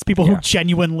Jedi. It's people who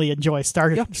genuinely enjoy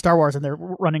Star Wars, and they're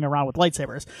running around with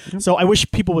lightsabers. So I wish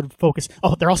people would focus.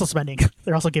 Oh, they're also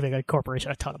giving a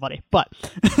corporation a ton of money, but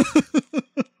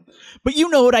but you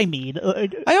know what I mean.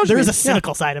 There is a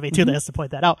cynical side of me too that has to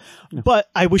point that out. But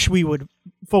I wish we would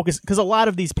focus, because a lot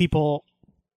of these people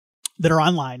that are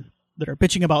online that are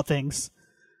bitching about things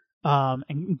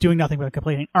and doing nothing but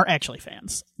complaining aren't actually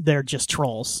fans. They're just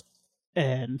trolls,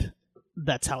 and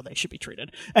that's how they should be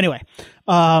treated. Anyway,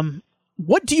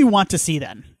 what do you want to see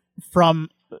then from,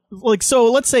 like,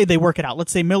 so let's say they work it out.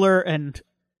 Let's say Miller and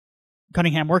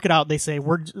Cunningham work it out. They say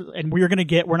we're not going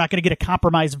to get a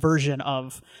compromised version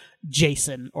of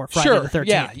Jason or Friday the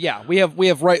 13th. Yeah. We have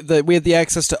the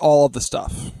access to all of the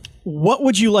stuff. What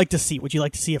would you like to see? Would you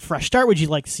like to see a fresh start? Would you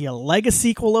like to see a legacy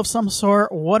sequel of some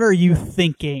sort? What are you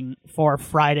thinking for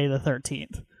Friday the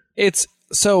 13th? It's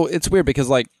weird because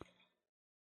like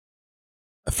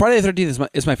Friday the 13th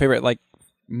is my favorite like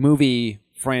movie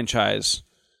franchise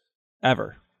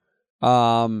ever.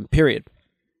 Period.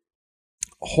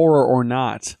 Horror or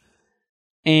not.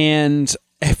 And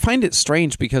I find it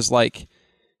strange because like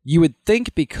you would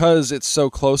think because it's so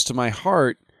close to my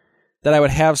heart that I would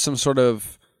have some sort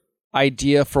of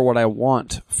idea for what I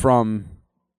want from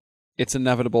its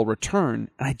inevitable return,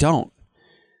 and I don't.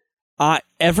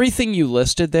 Everything you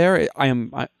listed there, I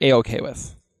am A-okay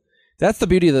with. That's the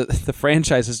beauty of the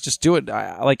franchise, is just do it.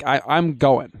 I'm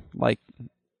going. Like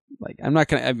I'm not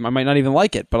gonna. I might not even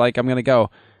like it, but like I'm gonna go.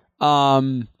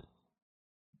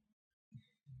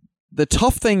 The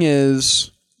tough thing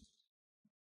is,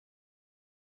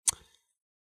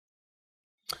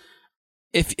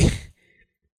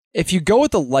 if you go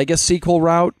with the legacy sequel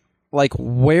route, like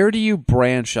where do you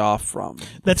branch off from?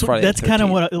 That's kind of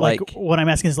what I'm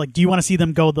asking is like, do you want to see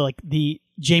them go the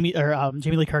Jamie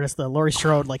Lee Curtis, the Laurie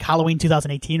Strode, like Halloween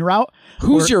 2018 route?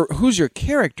 Who's your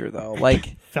character though?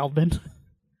 Like Feldman.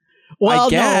 Well, I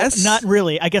guess no, not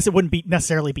really. I guess it wouldn't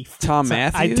necessarily be Tom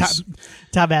Matthews.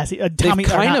 Tom Matthews. They've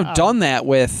kind of done that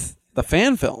with the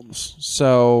fan films,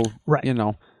 so right. You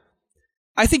know,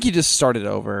 I think you just start it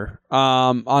over.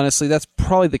 Honestly, that's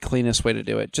probably the cleanest way to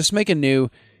do it. Just make a new.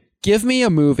 Give me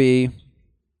a movie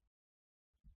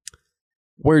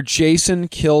where Jason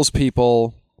kills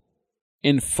people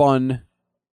in fun,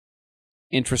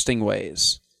 interesting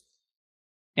ways,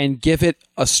 and give it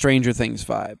a Stranger Things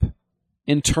vibe.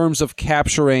 In terms of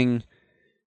capturing,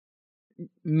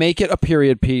 make it a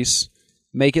period piece,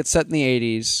 make it set in the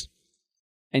 80s,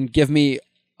 and give me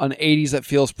an 80s that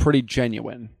feels pretty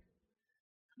genuine.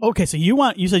 Okay, so you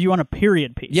said you want a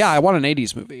period piece. Yeah, I want an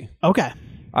 80s movie. Okay.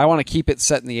 I want to keep it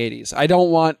set in the 80s. I don't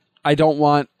want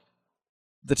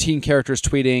the teen characters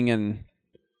tweeting and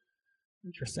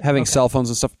Interesting. having Okay. cell phones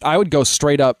and stuff. I would go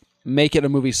straight up, make it a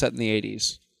movie set in the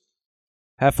 80s.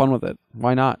 Have fun with it.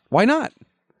 Why not? Why not?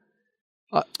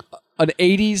 An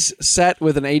 80s set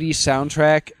with an 80s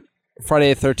soundtrack,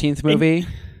 Friday the 13th movie.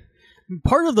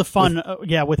 Part of the fun,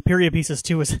 with period pieces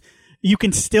too, is you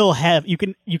can still have you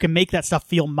can make that stuff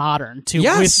feel modern too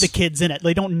Yes. with the kids in it.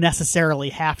 They don't necessarily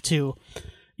have to.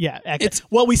 Yeah,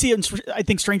 well, we see it in, I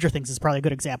think Stranger Things is probably a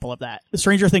good example of that.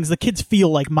 Stranger Things, the kids feel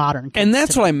like modern kids. And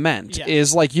that's to what me. I meant, Yeah.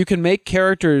 is like you can make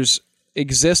characters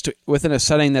exist within a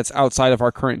setting that's outside of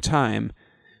our current time,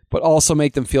 but also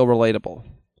make them feel relatable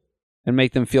and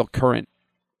make them feel current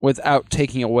without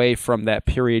taking away from that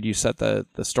period you set the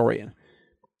story in.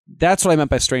 That's what I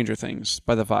meant by Stranger Things,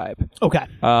 by the vibe. Okay.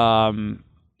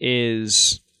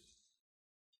 Is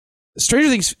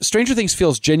Stranger Things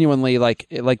feels genuinely like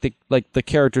the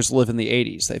characters live in the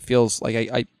 80s. It feels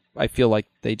like I feel like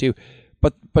they do.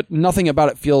 But nothing about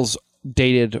it feels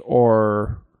dated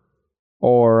or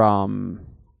none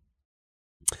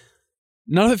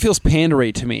of it feels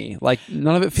pandery to me. Like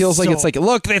none of it feels like it's like,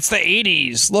 look, it's the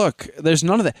 80s. Look, there's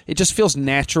none of that. It just feels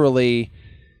naturally.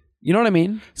 You know what I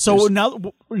mean? So now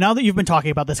that you've been talking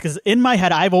about this, because in my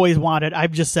head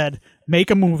I've just said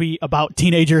make a movie about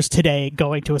teenagers today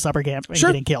going to a summer camp and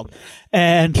getting killed,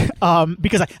 and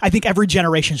because I think every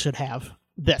generation should have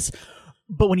this.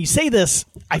 But when you say this,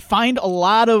 I find a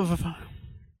lot of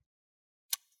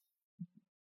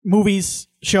movies,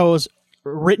 shows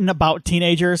written about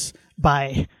teenagers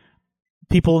by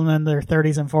people in their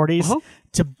 30s and 40s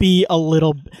to be a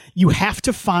little. You have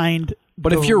to find.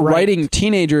 But if you're writing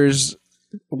teenagers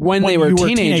when they were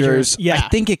teenagers, I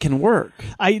think it can work.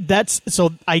 I'm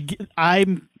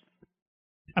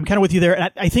kind of with you there.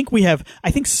 And I think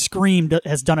Scream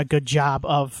has done a good job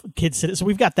of kids. So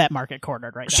we've got that market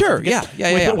cornered right now. Sure,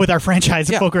 with our franchise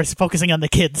focusing on the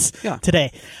kids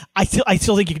today. I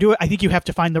still think you can do it. I think you have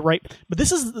to find the right. But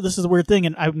this is a weird thing,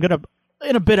 and I'm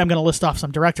gonna list off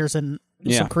some directors and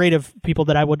some creative people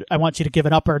that I want you to give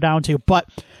an up or down to, but.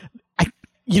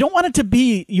 You don't want it to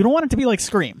be like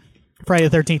Scream, Friday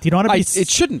the 13th. You don't want it to be. It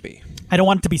shouldn't be. I don't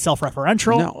want it to be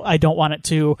self-referential. No. I don't want it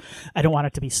to be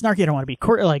snarky. I don't want it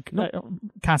to be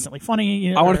constantly funny.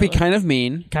 You know, I want to be kind of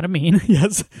mean. Kind of mean,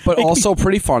 yes, but also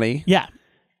pretty funny. Yeah.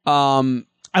 I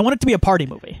want it to be a party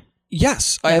movie.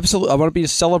 Yes, I absolutely. I want it to be a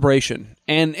celebration,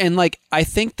 and like I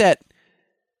think that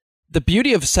the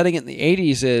beauty of setting it in the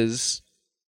 80s is,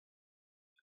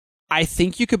 I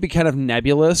think you could be kind of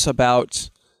nebulous about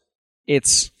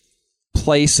its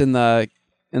place in the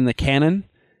canon.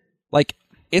 Like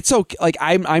it's okay. Like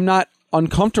I'm not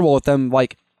uncomfortable with them.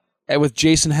 Like with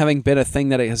Jason having been a thing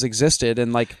that has existed,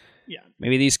 and like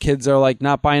maybe these kids are like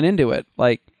not buying into it.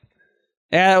 Like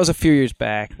that was a few years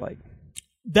back. Like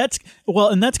that's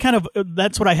kind of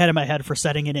that's what I had in my head for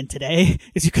setting it in today.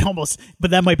 Is you can almost,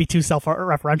 but that might be too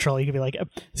self-referential. You could be like,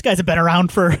 this guy's been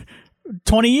around for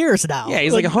 20 years now. Yeah,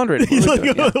 he's like 100. He's like,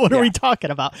 what are we talking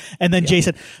about? And then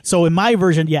Jason. So in my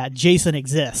version, Jason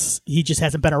exists. He just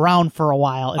hasn't been around for a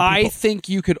while. And I think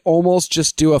you could almost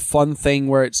just do a fun thing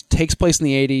where it takes place in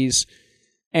the 80s,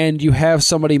 and you have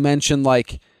somebody mention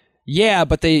like,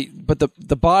 but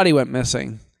the body went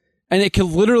missing, and it could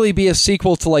literally be a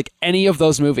sequel to like any of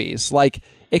those movies. Like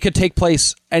it could take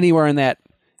place anywhere in that.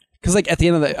 Because like at the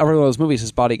end of every one of those movies,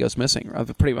 his body goes missing,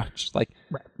 right? Pretty much. Like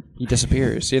he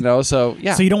disappears, you know. So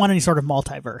yeah. So you don't want any sort of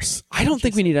multiverse. I don't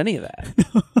think we need any of that.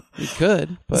 We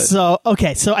could, but so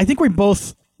okay. So I think we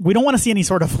don't want to see any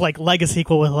sort of like legacy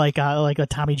sequel with like a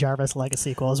Tommy Jarvis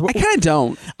legacy sequel. I kind of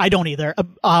don't. I don't either.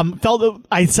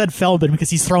 I said Feldman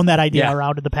because he's thrown that idea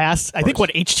around in the past. I think when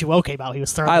H2O came out, he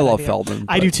was throwing. I love idea. Feldman.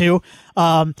 I do too.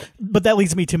 But that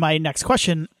leads me to my next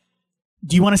question.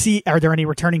 Do you want to see? Are there any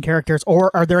returning characters, or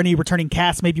are there any returning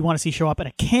casts? Maybe you want to see show up in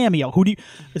a cameo.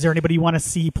 Is there anybody you want to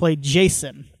see play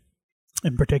Jason,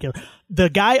 in particular?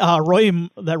 The guy Roy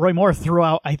Moore threw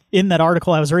out in that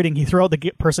article I was reading. He threw out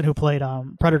the person who played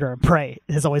Predator and Prey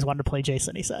has always wanted to play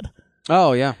Jason. He said.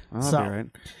 Oh yeah, that'd be right.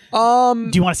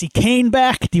 Do you want to see Kane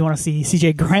back? Do you want to see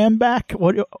C.J. Graham back?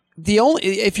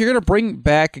 If you're gonna bring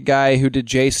back a guy who did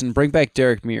Jason, bring back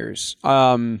Derek Mears.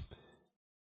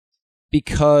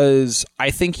 Because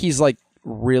I think he's like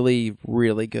really,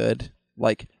 really good,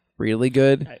 like really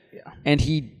good, and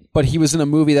he was in a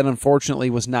movie that unfortunately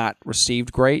was not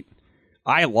received great.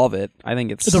 I love it. I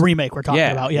think it's the remake we're talking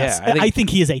about. Yes, I think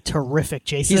he is a terrific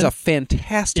Jason. He's a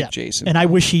fantastic Jason, and I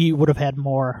wish he would have had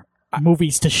more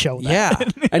movies to show that. Yeah,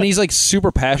 and he's like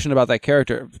super passionate about that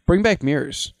character. Bring back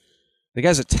Mears. The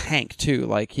guy's a tank too.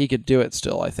 Like he could do it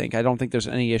still. I don't think there's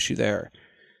any issue there.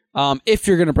 If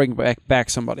you're going to bring back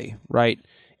somebody, right?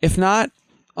 If not,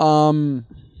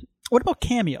 what about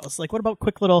cameos? Like, what about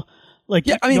quick little Like,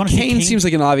 Yeah, I you mean, wanna see Kane seems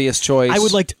like an obvious choice. I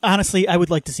would like to, honestly, I would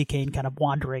like to see Kane kind of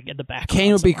wandering in the background.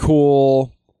 Kane would be somewhere.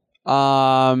 cool.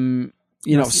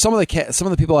 You know, some of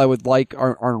the people I would like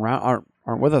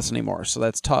aren't with us anymore, so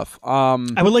that's tough.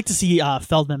 I would like to see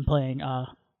Feldman playing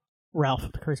Ralph,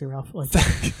 the crazy Ralph. Like,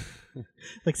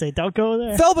 like say, don't go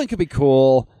there. Feldman could be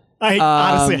cool.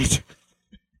 Honestly,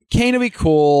 Kane would be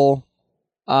cool.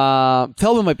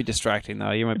 Feldman might be distracting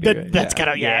though. You might be. that's kind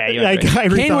of you might be I right.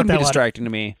 rethought Kane wouldn't that be one. distracting to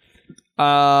me.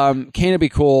 Kane would be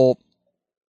cool.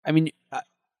 I mean,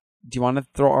 do you want to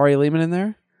throw Ari Lehman in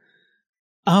there?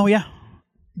 Oh yeah,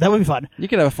 that would be fun. You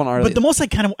could have a fun Ari. But the most I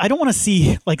don't want to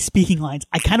see like speaking lines.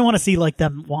 I kind of want to see like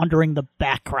them wandering in the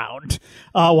background,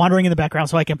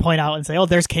 so I can point out and say, "Oh,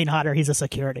 there's Kane Hodder. He's a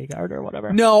security guard or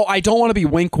whatever." No, I don't want to be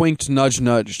wink winked, nudge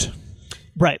nudged.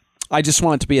 Right. I just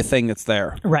want it to be a thing that's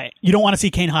there. Right. You don't want to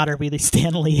see Kane Hodder be the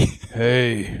Stan Lee.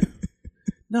 Hey.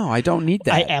 No, I don't need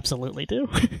that. I absolutely do.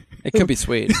 It could be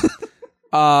sweet.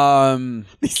 The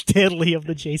Stan Lee of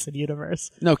the Jason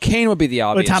universe. No, Kane would be the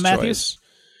obvious Tom choice. Matthews?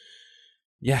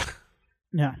 Yeah.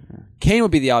 Yeah. Kane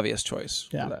would be the obvious choice.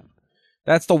 Yeah. For that.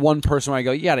 That's the one person where I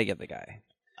go, you got to get the guy.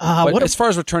 But What as far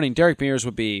as returning, Derek Mears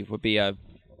would be a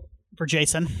for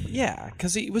Jason? yeah,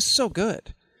 because he was so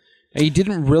good. And he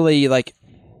didn't really like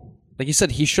you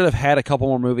said, he should have had a couple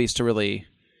more movies to really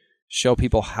show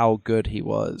people how good he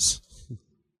was.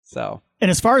 So,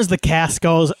 And as far as the cast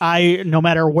goes, no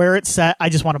matter where it's set, I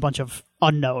just want a bunch of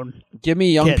unknown. give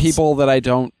me young Kids. people that I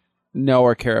don't know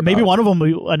or care about. Maybe one of them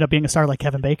will end up being a star like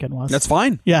Kevin Bacon was. That's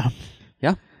fine. yeah.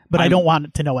 Yeah. But I don't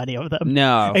want to know any of them.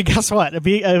 No. And guess what?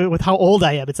 With how old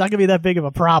I am, it's not going to be that big of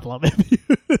a problem.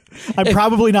 I'm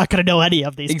probably not going to know any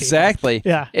of these Exactly.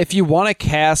 people. Yeah. If you want to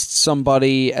cast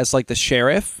somebody as like the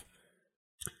sheriff,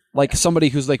 like somebody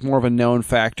who's like more of a known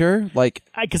factor, like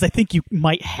Because I think you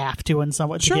might have to in some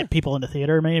way Sure. to get people in the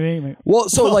theater, maybe. well,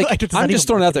 so Well, like does that I'm even just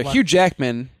throwing it work out there. anymore? Hugh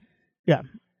Jackman. Yeah.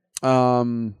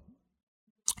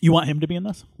 You want him to be in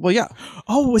this? Well, yeah.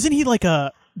 Oh, wasn't he like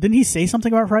didn't he say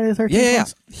something about Friday the 13th? Yeah.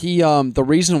 once? He the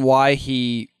reason why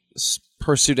he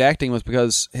pursued acting was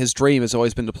because his dream has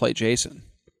always been to play Jason.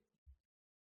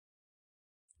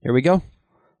 Here we go.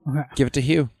 Okay. Give it to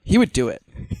Hugh. He would do it.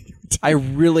 I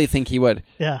really think he would.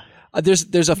 Yeah.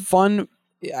 There's a fun.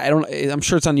 I'm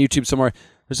sure it's on YouTube somewhere.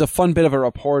 There's a fun bit of a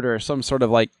reporter, some sort of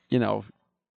like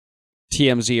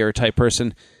TMZ or type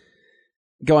person,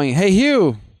 going, "Hey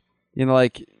Hugh,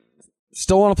 like,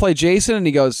 still want to play Jason?" And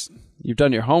he goes, "You've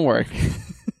done your homework."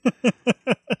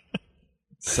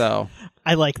 So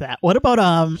I like that. What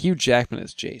about Hugh Jackman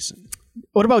is Jason.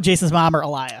 What about Jason's mom or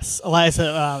Elias? Elias,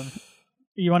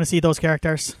 you want to see those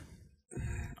characters?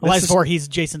 Elias Voorhees,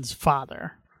 Jason's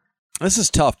father. This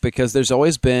is tough because there's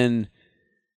always been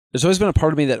a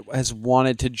part of me that has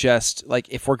wanted to just like,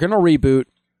 if we're gonna reboot,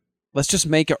 let's just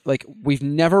make it like we've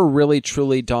never really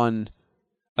truly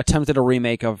attempted a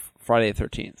remake of Friday the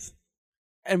 13th.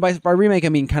 And by remake I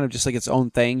mean kind of just like its own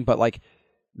thing, but like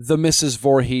the Mrs.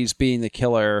 Voorhees being the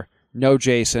killer, no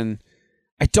Jason.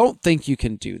 I don't think you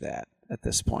can do that at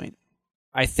this point.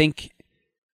 I think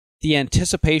the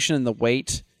anticipation and the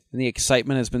wait and the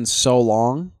excitement has been so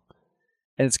long,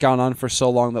 and it's gone on for so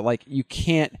long that like you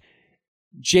can't.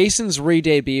 Jason's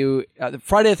re-debut,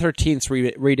 Friday the 13th's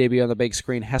re-debut on the big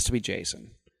screen has to be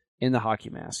Jason in the hockey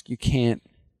mask. You can't.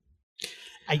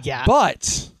 Yeah.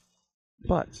 But.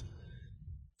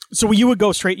 So you would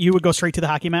go straight to the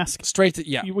hockey mask? Straight to,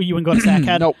 yeah. You wouldn't go to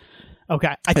Sackhead? Nope.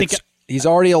 Okay. I think. He's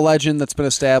already a legend that's been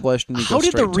established. And How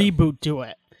did the reboot do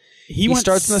it? He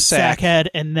starts in the sack. Sackhead,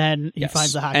 and then he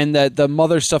finds the hockey. And the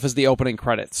mother stuff is the opening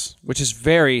credits, which is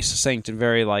very succinct and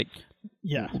very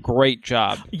great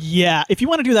job. Yeah, if you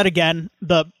want to do that again,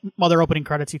 the mother opening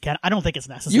credits, you can. I don't think it's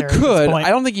necessary. You at this could. point.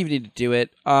 I don't think you need to do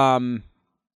it. I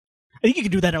think you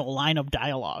could do that in a line of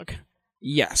dialogue.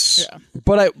 Yes. Yeah.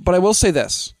 But I will say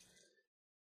this.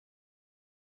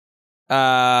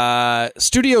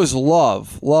 Studios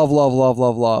love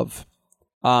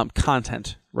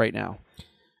content right now.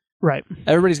 Right.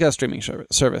 Everybody's got a streaming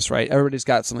service, right? Everybody's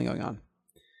got something going on.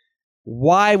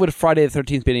 Why would Friday the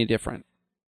 13th be any different?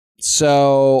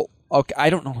 So, okay, I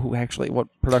don't know what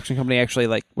production company actually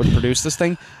would produce this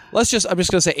thing. I'm just going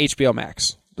to say HBO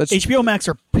Max. HBO Max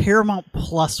or Paramount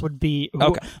Plus would be...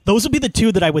 Okay. Those would be the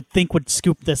two that I would think would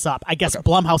scoop this up. I guess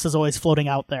Blumhouse is always floating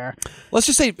out there. Let's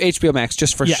just say HBO Max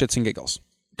just for shits and giggles.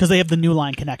 Because they have the New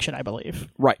Line connection, I believe.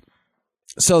 Right.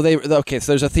 So so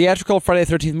there's a theatrical Friday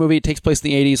the 13th movie. It takes place in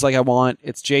the 80s like I want.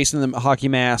 It's Jason in the hockey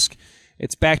mask.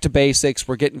 It's back to basics.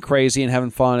 We're getting crazy and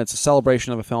having fun. It's a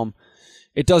celebration of a film.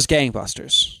 It does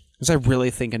gangbusters. Because I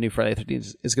really think a new Friday the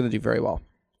 13th is going to do very well.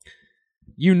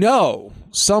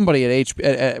 Somebody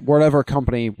at whatever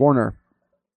company, Warner,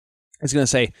 is going to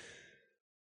say,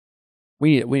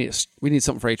 we need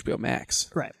something for HBO Max.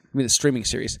 Right. We need a streaming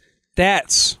series.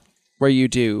 That's where you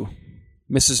do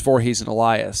Mrs. Voorhees and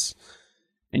Elias,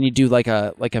 and you do like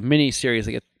a mini series,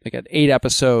 like an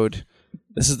 8-episode.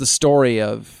 This is the story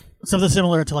of something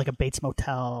similar to like a Bates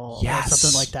Motel Yes. or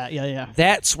something like that. Yeah.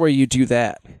 That's where you do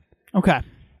that. Okay.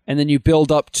 And then you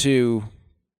build up to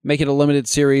make it a limited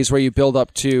series where you build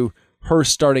up to her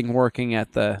starting working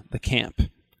at the camp.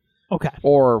 Okay.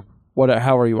 Or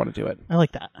however you want to do it. I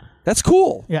like that. That's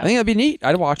cool. Yeah. I think that'd be neat.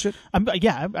 I'd watch it. I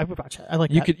would watch it. I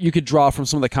like You that. you could draw from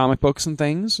some of the comic books and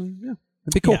things, and yeah,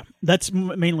 it'd be cool. Yeah, that's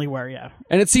mainly where,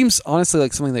 And it seems honestly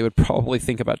like something they would probably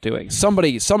think about doing.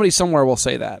 Somebody somewhere will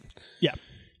say that. Yeah.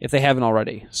 If they haven't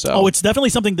already. So Oh, it's definitely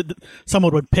something that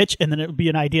someone would pitch, and then it would be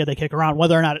an idea they kick around.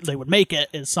 Whether or not they would make it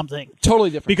is something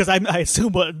totally different. because I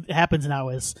assume what happens now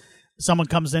is someone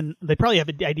comes in. They probably have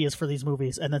ideas for these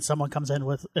movies, and then someone comes in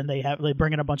with and they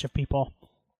bring in a bunch of people,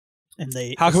 and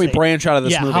they How can we say, branch out of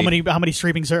this movie? how many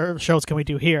streaming shows can we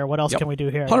do here? What else can we do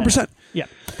here? 100%. Yeah.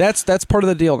 That's part of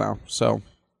the deal now. So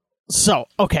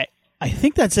Okay, I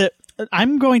think that's it.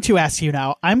 I'm going to ask you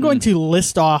now. I'm going to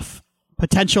list off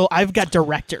potential. I've got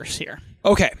directors here.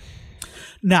 okay.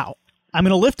 Now, I'm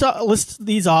going to list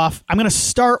these off. I'm going to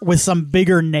start with some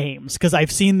bigger names because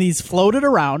I've seen these floated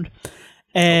around,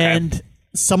 and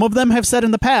some of them have said in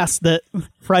the past that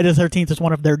Friday the 13th is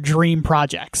one of their dream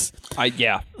projects.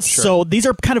 Yeah. Sure. So these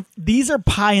are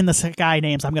pie in the sky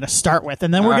names I'm going to start with,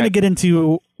 and then we're All going to right. get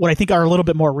into what I think are a little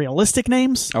bit more realistic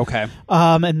names. Okay.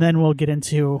 And then we'll get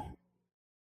into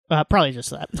probably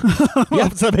just that. Yeah.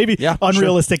 So maybe Yeah,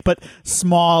 unrealistic, but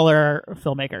smaller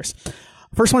filmmakers.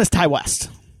 First one is Ty West,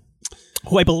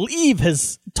 who I believe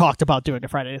has talked about doing a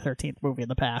Friday the 13th movie in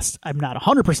the past. I'm not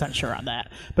 100% sure on that.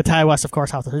 But Ty West, of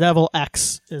course, House of the Devil,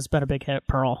 X has been a big hit.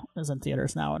 Pearl is in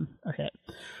theaters now and a hit.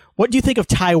 What do you think of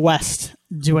Ty West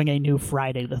doing a new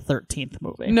Friday the 13th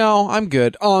movie? No, I'm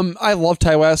good. I love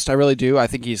Ty West. I really do. I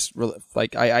think he's really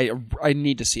like I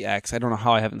need to see X. I don't know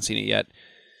how I haven't seen it yet,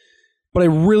 but I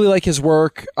really like his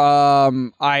work.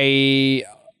 I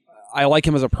like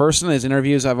him as a person. His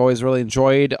interviews I've always really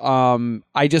enjoyed.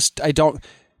 I don't.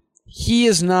 He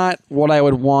is not what I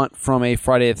would want from a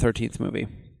Friday the 13th movie.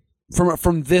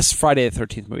 From this Friday the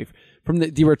 13th movie. From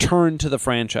the return to the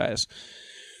franchise.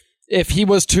 If he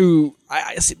was to,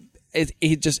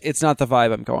 it's not the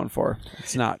vibe I'm going for.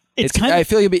 It's not. I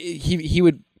feel he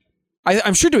would.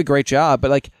 I'm sure do a great job,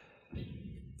 but like,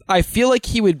 I feel like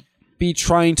he would be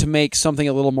trying to make something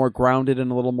a little more grounded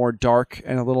and a little more dark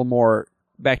and a little more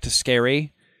back to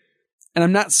scary. And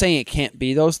I'm not saying it can't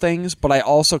be those things, but I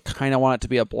also kind of want it to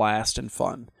be a blast and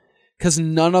fun. Because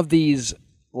none of these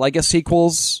Lego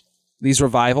sequels, these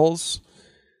revivals,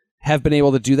 have been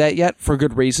able to do that yet for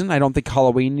good reason. I don't think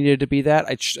Halloween needed to be that.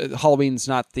 Halloween's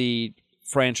not the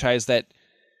franchise that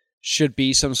should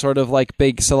be some sort of like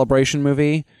big celebration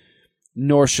movie,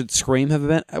 nor should Scream have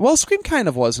been. Well, Scream kind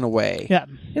of was in a way. Yeah.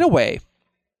 In a way.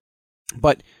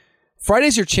 But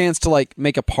Friday's your chance to like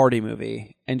make a party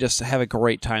movie and just have a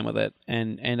great time with it.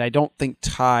 And I don't think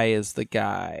Ty is the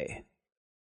guy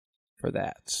for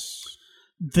that.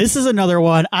 This is another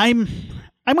one. I'm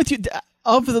with you.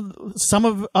 Of some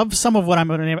of what I'm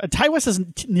going to name, Ty West is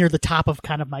near the top of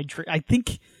kind of my dream. I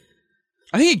think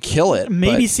he'd kill it.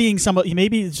 Maybe seeing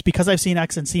maybe it's because I've seen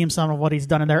X and seen some of what he's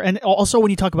done in there, and also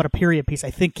when you talk about a period piece, I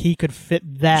think he could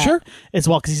fit that as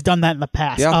well because he's done that in the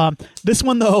past. Yeah. This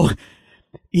one though,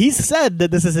 he's said that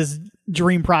this is his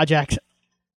dream project.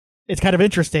 It's kind of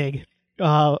interesting.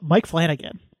 Mike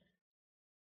Flanagan,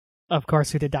 of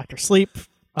course, who did Dr. Sleep.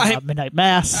 Midnight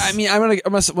Mass. I mean, I'm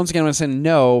gonna say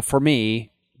no for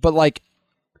me, but like,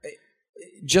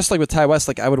 just like with Ty West,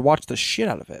 like I would watch the shit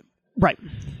out of it, right?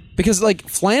 Because like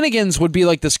Flanagan's would be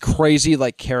like this crazy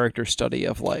like character study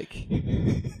of like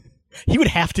he would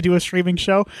have to do a streaming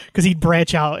show because he'd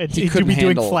branch out and he'd be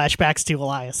doing flashbacks to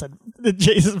Elias and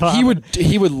Jason Bourne.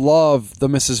 He would love the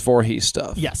Mrs. Voorhees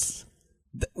stuff. Yes,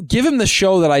 give him the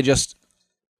show that I just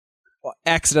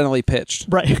accidentally pitched.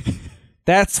 Right.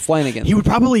 That's Flanagan. He would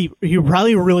probably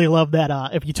really love that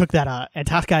if you took that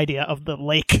Antarctica idea of the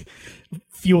lake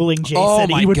fueling Jason. Oh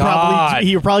my God.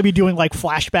 He would probably be doing like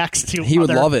flashbacks to. He would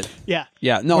love it. Yeah.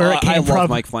 Yeah. No, I love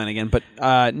Mike Flanagan, but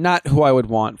not who I would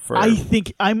want for. I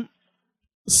think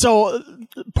So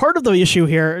part of the issue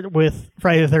here with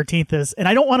Friday the 13th is, and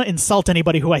I don't want to insult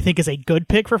anybody who I think is a good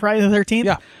pick for Friday the 13th.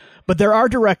 Yeah. But there are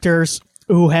directors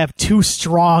who have too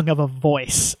strong of a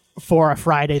voice for a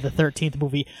Friday the 13th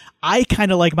movie. I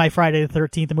kind of like my Friday the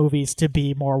 13th movies to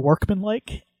be more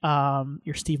workmanlike.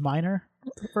 Your Steve Miner,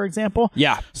 for example.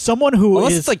 Yeah. Someone who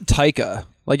Unless it's like Taika.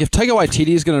 Like if Taika Waititi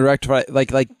is going to direct,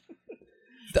 like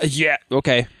Yeah.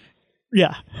 Okay.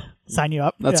 Yeah. Sign you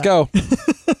up. Let's go.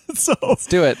 So Let's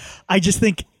do it. I just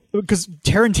think because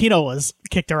Tarantino was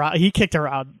kicked around. He kicked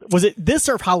around. Was it this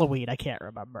or Halloween? I can't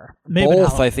remember. Maybe Both,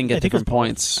 Halloween. I think, at different it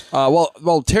was both. points.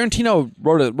 Well, Tarantino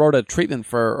wrote a treatment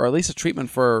for, or at least a treatment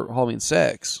for Halloween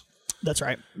 6. That's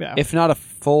right. Yeah. If not a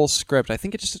full script, I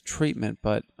think it's just a treatment.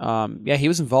 But yeah, he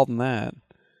was involved in that.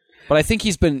 But I think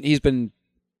he's been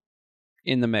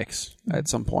in the mix at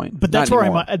some point. But Not that's where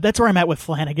anymore. that's where I'm at with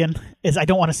Flanagan. Is I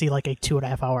don't want to see like a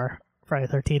 2.5 hour Friday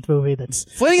the 13th movie. That's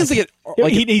Flanagan's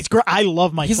he's great. I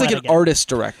love Mike. he's Flanagan. like an artist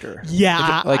director.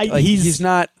 Yeah, he's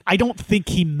not. I don't think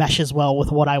he meshes well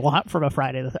with what I want from a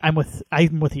Friday. I'm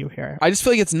with you here. I just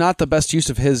feel like it's not the best use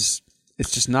of his.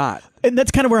 It's just not. And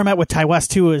that's kind of where I'm at with Ty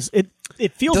West too. Is it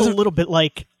feels a little bit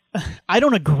like I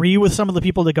don't agree with some of the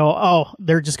people that go, oh,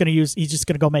 they're just going to use. He's just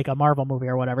going to go make a Marvel movie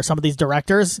or whatever. Some of these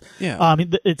directors, Yeah.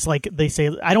 It's like they say.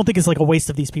 I don't think it's like a waste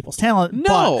of these people's talent.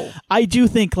 No. but I do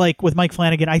think like with Mike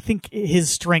Flanagan, I think his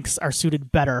strengths are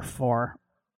suited better for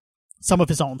some of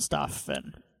his own stuff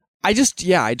and I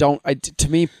don't. To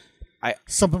me,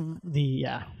 some of the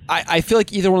I feel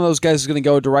like either one of those guys is going to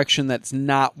go a direction that's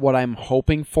not what I'm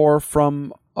hoping for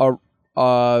from a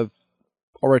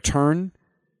return.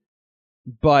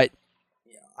 But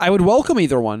I would welcome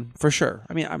either one for sure.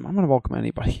 I mean, I'm going to welcome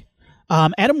anybody.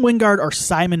 Adam Wingard or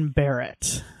Simon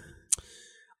Barrett.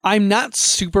 I'm not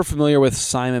super familiar with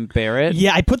Simon Barrett.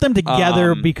 Yeah, I put them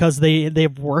together because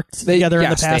they've worked together in the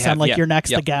yes, they past have. on like Yep. You're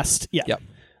Next, Yep. The Guest. Yeah. Yep.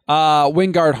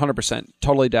 Wingard, 100%,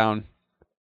 totally down.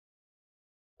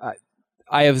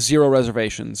 I have zero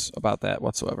reservations about that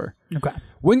whatsoever. Okay.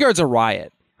 Wingard's a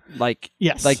riot. Like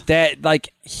Yes. like that.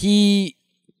 Like he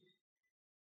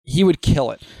would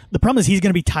kill it. The problem is he's going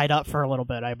to be tied up for a little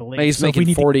bit, I believe. He's So making we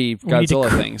need 40 we need to Godzilla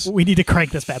cr- things. We need to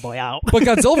crank this bad boy out. But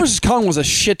Godzilla vs. Kong was a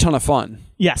shit ton of fun.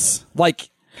 Yes. Like,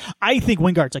 I think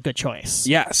Wingard's a good choice.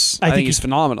 yes, I I think think he's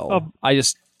phenomenal. I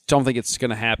just don't think it's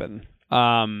going to happen.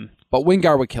 But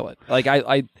Wingard would kill it. Like,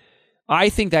 I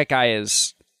think that guy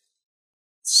is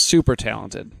super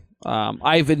talented.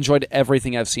 I've enjoyed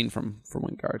everything I've seen from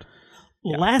Wingard.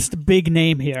 Last big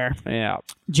name here, Yeah.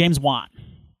 James Wan.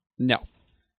 No.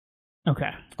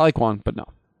 Okay. I like one, but no.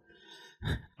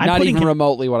 I'm Not putting even him-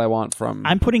 remotely what I want from...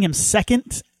 I'm putting him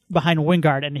second behind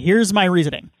Wingard, and here's my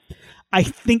reasoning. I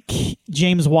think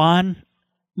James Wan,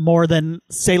 more than,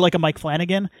 say, like a Mike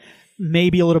Flanagan, may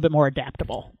be a little bit more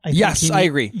adaptable. Yes, I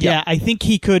agree. Yeah, Yeah. I think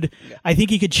he could. I think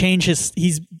he could change his.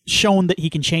 He's shown that he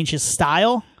can change his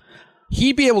style.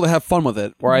 He'd be able to have fun with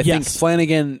it, where I think Yes.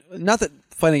 Flanagan... Not that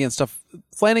Flanagan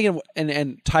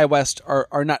and Ty West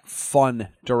are not fun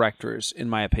directors, in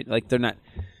my opinion. Like, they're not...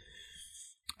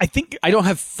 I think. I don't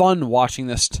have fun watching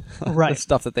this Right. the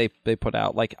stuff that they put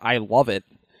out. Like, I love it.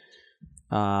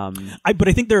 But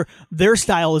I think their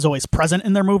style is always present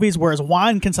in their movies, whereas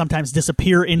Wan can sometimes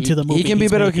disappear into the movie. He can be a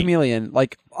he's bit of a making. chameleon.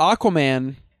 Like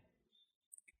Aquaman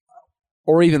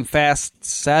or even Fast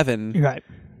 7. Right.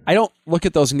 I don't look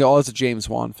at those and go, oh, it's a James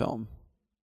Wan film.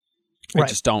 I Right.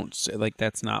 just don't. Like,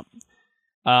 that's not.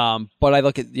 But I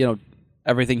look at,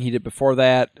 everything he did before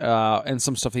that, and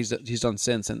some stuff he's done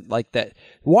since, and like that.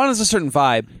 Wan is a certain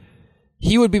vibe.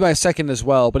 He would be my second as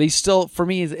well, but he's still, for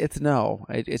me, it's no.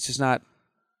 It's just not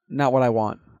what I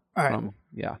want. All right.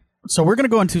 Yeah. So we're gonna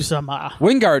go into some.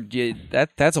 Wingard,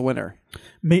 that's a winner.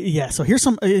 So here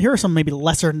are some maybe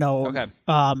lesser known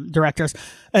directors,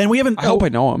 and we haven't. I hope I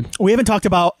know him. We haven't talked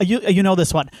about you know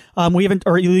this one. We haven't,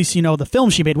 or at least you know the film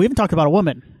she made. We haven't talked about a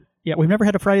woman. Yeah, we've never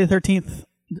had a Friday the 13th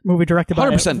movie directed by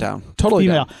 100% down. Totally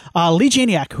female. down. Lee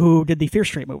Janiak, who did the Fear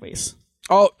Street movies.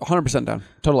 Oh, 100% down.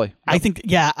 Totally. I think,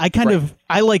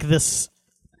 I like this.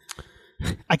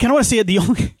 I kind of want to see it. The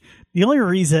only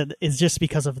reason is just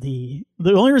because of the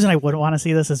only reason I would want to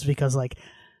see this is because, like,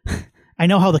 I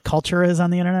know how the culture is on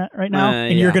the internet right now,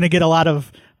 and you're yeah. going to get a lot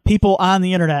of people on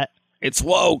the internet. It's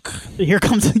woke. Here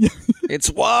comes It's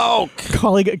woke.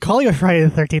 calling a Friday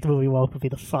the 13th movie woke would be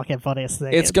the fucking funniest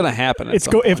thing. It's gonna happen. At It's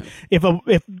some go point. if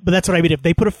but that's what I mean. If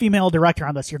they put a female director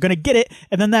on this, you're going to get it,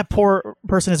 and then that poor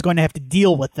person is going to have to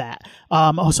deal with that.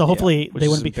 So hopefully which they is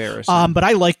wouldn't be. embarrassing. But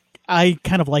I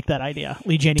kind of like that idea.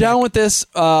 Lee Janiak. Down with this.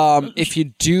 If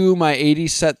you do my 80s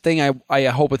set thing, I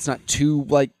hope it's not too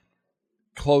like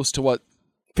close to what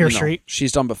Fear Street.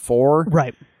 she's done before.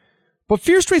 Right. But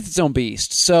Fear Street's its own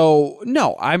beast. So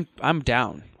no, I'm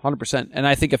down 100%. And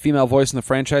I think a female voice in the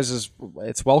franchise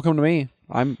it's welcome to me.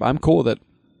 I'm cool with it.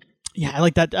 Yeah, I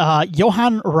like that.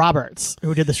 Johan Roberts,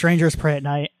 who did The Strangers Pray at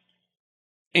Night.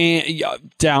 And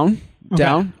down.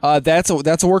 That's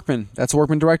a workman. That's a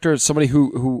workman director. It's somebody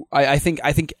who I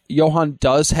think Johan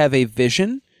does have a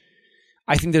vision.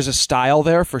 I think there's a style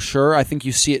there for sure. I think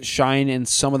you see it shine in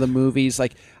some of the movies.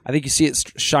 Like, I think you see it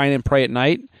shine in Pray at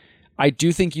Night. I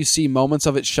do think you see moments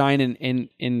of it shine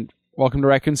in Welcome to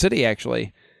Raccoon City,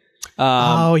 actually.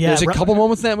 There's a couple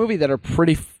moments in that movie that are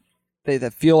pretty...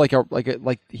 that feel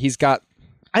like he's got...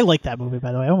 I like that movie,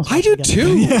 by the way. I do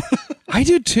too. I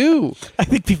do too. I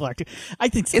think people are too. I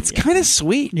think so, it's kind of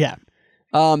sweet. Yeah.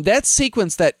 That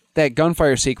sequence, that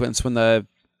gunfire sequence, when the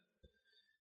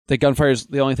gunfire is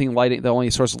the only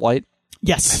source of light.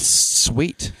 Yes. That's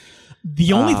sweet.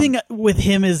 The only thing with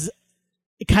him is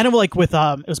kind of like with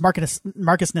it was Marcus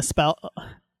Nispel,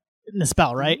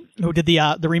 right? Who did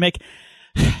the remake.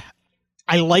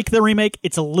 I like the remake.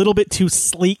 It's a little bit too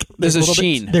sleek. There's a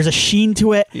sheen. There's a sheen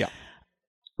to it. Yeah.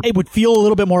 It would feel a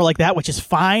little bit more like that, which is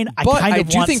fine. But I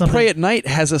do think Pray at Night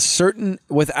has a certain,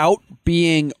 without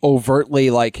being overtly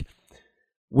like,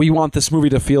 we want this movie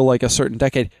to feel like a certain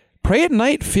decade. Pray at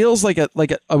Night feels like a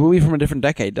movie from a different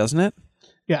decade, doesn't it?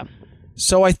 Yeah.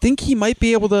 So I think he might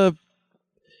be able to.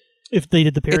 If they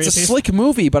did the period It's a piece. slick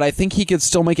movie, but I think he could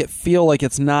still make it feel like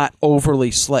it's not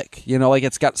overly slick. You know, like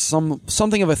it's got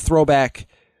something of a throwback.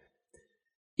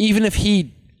 Even if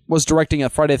he was directing a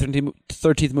Friday the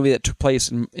 13th movie that took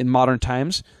place in modern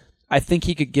times, I think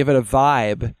he could give it a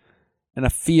vibe and a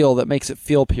feel that makes it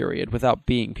feel period without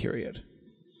being period.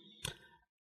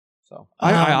 So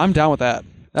I'm down with that.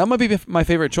 That might be my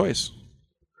favorite choice.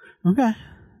 Okay.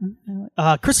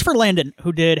 Christopher Landon,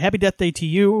 who did Happy Death Day to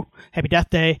You, Happy Death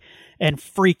Day, and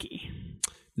Freaky.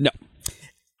 No.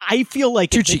 I feel like...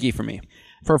 Too cheeky for me.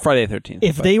 For Friday the 13th.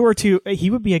 If they were to... He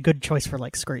would be a good choice for,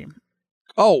 like, Scream.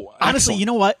 Oh, honestly, excellent. You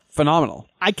know what? Phenomenal.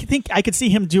 I think I could see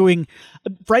him doing...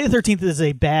 Friday the 13th is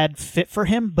a bad fit for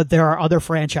him, but there are other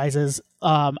franchises.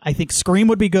 I think Scream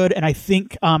would be good, and I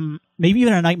think maybe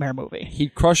even a Nightmare movie.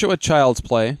 He'd crush it with Child's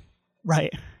Play.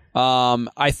 Right.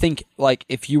 I think, like,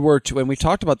 if you were to... And we've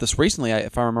talked about this recently,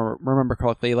 if I remember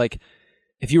correctly, like,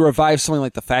 if you revive something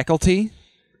like The Faculty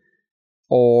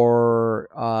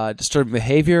or Disturbing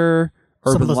Behavior,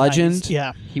 Urban Legend,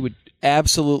 90s, he would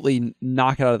absolutely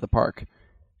knock it out of the park.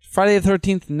 Friday the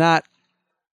 13th, not.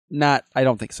 I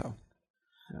don't think so.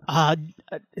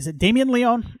 Is it Damien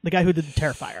Leone, the guy who did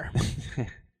Terrifier?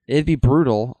 It'd be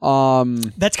brutal.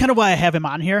 That's kind of why I have him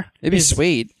on here. It'd be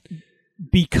sweet.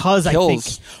 Because Kills. I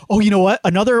think... Oh, you know what?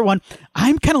 Another one.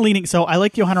 I'm kind of leaning... So I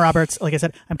like Johanna Roberts. Like I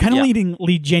said, I'm kind of leaning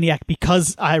Lee Janiak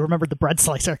because I remembered the bread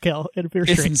slicer kill in Fear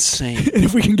Street. It's insane. And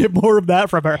if we can get more of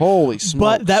that from her. Holy smokes.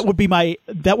 But that would be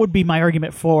my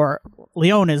argument for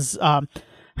Leone is...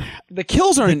 the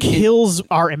kills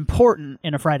are important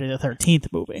in a Friday the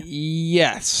 13th movie.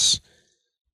 Yes.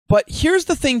 But here's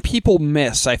the thing people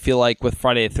miss, I feel like, with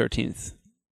Friday the 13th.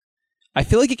 I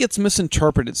feel like it gets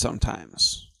misinterpreted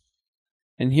sometimes.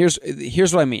 And here's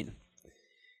what I mean.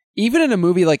 Even in a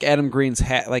movie like Adam Green's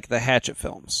like the Hatchet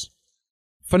films,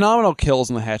 phenomenal kills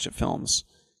in the Hatchet films.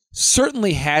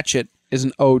 Certainly Hatchet is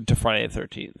an ode to Friday the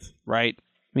 13th, right? I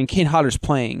mean, Kane Hodder's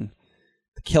playing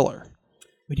the killer.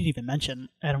 We didn't even mention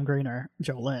Adam Green or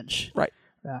Joe Lynch. Right.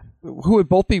 Yeah. Who would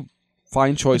both be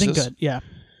fine choices. I think good, yeah.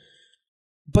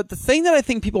 But the thing that I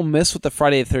think people miss with the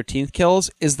Friday the 13th kills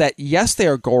is that, yes, they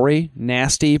are gory,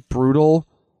 nasty, brutal,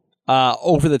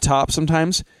 over the top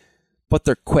sometimes, but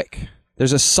they're quick.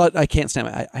 There's a sudden... I can't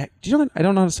snap it. Do you know? I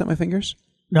don't know how to snap my fingers.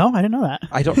 No, I didn't know that.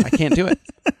 I can't do it.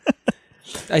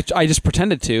 I just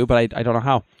pretended to, but I don't know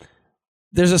how.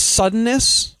 There's a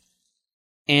suddenness,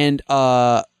 and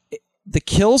the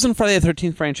kills in Friday the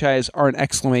 13th franchise are an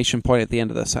exclamation point at the end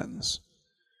of the sentence.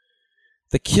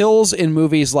 The kills in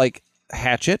movies like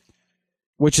Hatchet,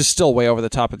 which is still way over the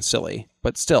top and silly,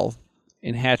 but still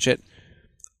in Hatchet,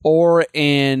 or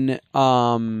in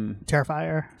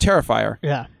Terrifier.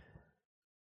 Yeah.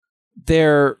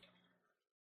 They're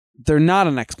not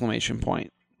an exclamation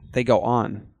point. They go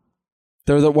on.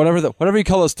 They're whatever you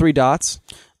call those three dots.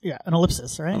 Yeah, an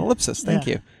ellipsis, right? An ellipsis. Thank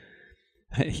you.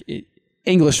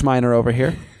 English minor over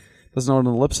here doesn't know what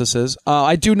an ellipsis is.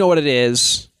 I do know what it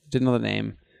is. Didn't know the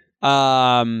name.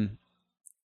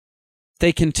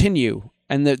 They continue,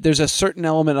 and there's a certain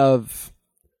element of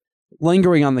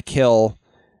lingering on the kill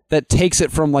that takes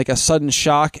it from like a sudden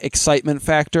shock, excitement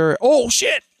factor, oh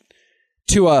shit,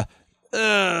 to a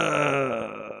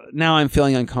now I'm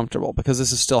feeling uncomfortable because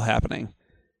this is still happening.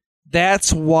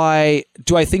 That's why.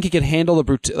 Do I think he could handle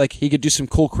like he could do some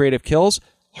cool creative kills?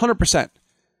 100%.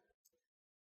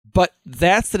 But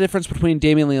that's the difference between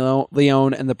Damien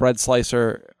Leone and the bread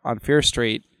slicer on Fear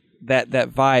Street. That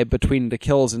vibe between the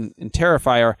kills in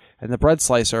Terrifier and the bread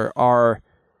slicer are...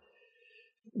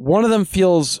 One of them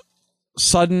feels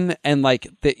sudden and like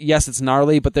yes, it's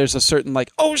gnarly, but there's a certain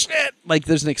like oh shit, like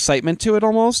there's an excitement to it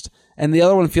almost, and the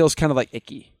other one feels kind of like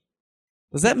icky.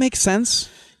 Does that make sense?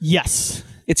 Yes.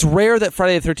 It's rare that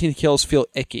Friday the 13th kills feel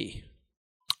icky.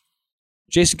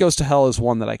 Jason Goes to Hell is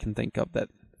one that I can think of that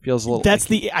feels a little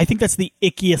icky. I think that's the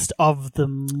ickiest of the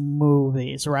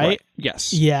movies, right?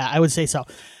 Yes. Yeah, I would say so.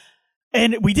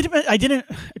 And I didn't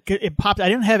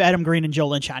have Adam Green and Joe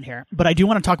Lynch on here, but I do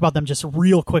want to talk about them just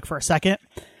real quick for a second.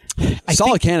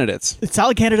 Solid candidates.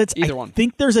 Either one. I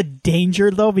think there's a danger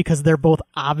though, because they're both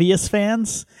obvious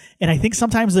fans. And I think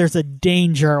sometimes there's a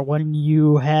danger when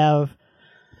you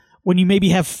maybe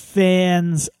have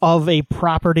fans of a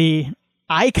property.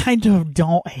 I kind of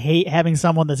don't hate having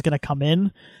someone that's going to come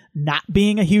in not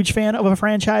being a huge fan of a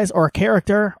franchise or a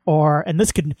character, and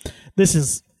this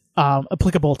is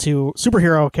applicable to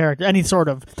superhero character, any sort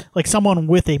of like someone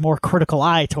with a more critical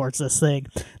eye towards this thing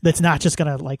that's not just going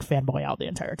to like fanboy out the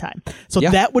entire time. So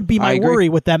that would be my worry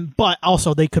with them, but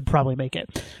also they could probably make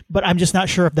it. But I'm just not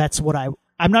sure if that's what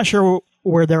I'm not sure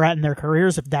where they're at in their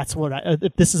careers, if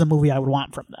this is a movie I would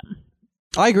want from them.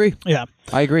 I agree. Yeah.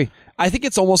 I agree. I think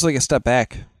it's almost like a step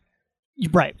back.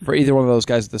 Right. For either one of those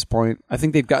guys at this point. I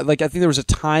think I think there was a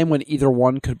time when either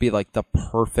one could be like the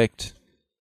perfect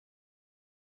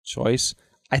choice.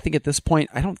 I think at this point,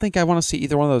 I don't think I want to see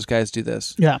either one of those guys do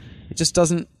this. Yeah. It just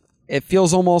doesn't, it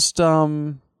feels almost, like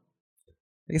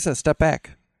I said, a step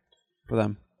back for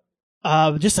them.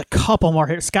 Just a couple more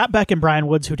here. Scott Beck and Brian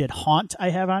Woods, who did Haunt, I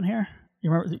have on here.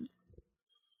 You remember?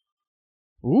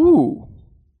 Ooh.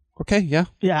 Okay, yeah.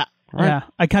 Yeah. Right.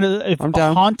 Yeah, I'm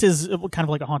down. Haunt is kind of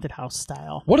like a haunted house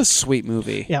style. What a sweet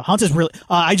movie! Yeah, Haunt is really.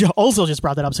 I also just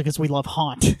brought that up because we love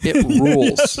Haunt. It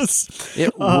rules. Yes.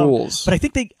 It rules. But I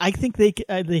think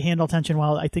they handle tension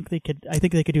well. I think they could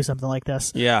do something like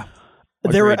this. Yeah.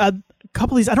 There were a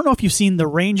couple of these. I don't know if you've seen The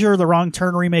Ranger, The Wrong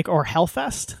Turn remake, or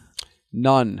Hellfest.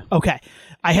 None. Okay.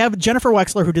 I have Jennifer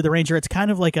Wexler who did The Ranger. It's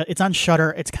kind of like it's on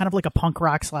Shudder. It's kind of like a punk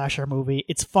rock slasher movie.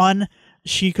 It's fun.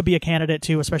 She could be a candidate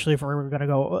too, especially if we're going to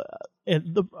go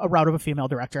a route of a female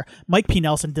director. Mike P.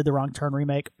 Nelson did The Wrong Turn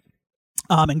remake.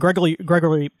 And Gregory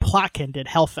Plotkin did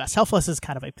Hellfest. Hellfest is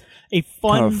kind of a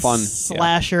fun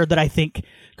slasher that I think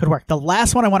could work. The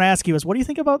last one I want to ask you is, what do you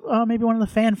think about maybe one of the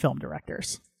fan film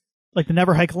directors? Like the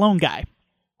Never Hike Alone guy.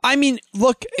 I mean,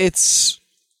 look,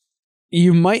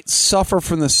 you might suffer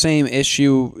from the same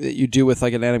issue that you do with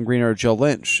like an Adam Green or a Joe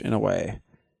Lynch in a way.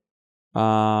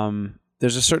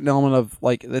 There's a certain element of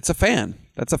like, it's a fan.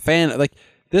 That's a fan. Like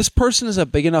this person is a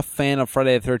big enough fan of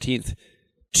Friday the 13th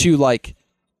to like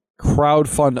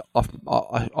crowdfund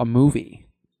a movie,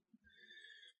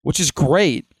 which is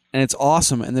great and it's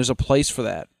awesome. And there's a place for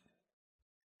that.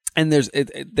 And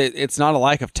it's not a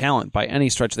lack of talent by any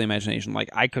stretch of the imagination.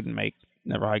 Like I couldn't make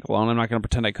Never Hike Alone. I'm not going to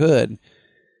pretend I could.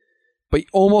 But you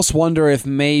almost wonder if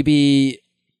maybe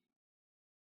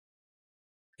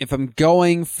if I'm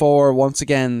going for, once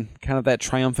again, kind of that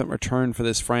triumphant return for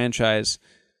this franchise,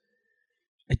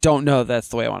 I don't know if that's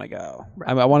the way I want to go.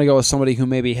 Right. I want to go with somebody who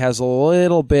maybe has a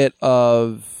little bit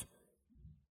of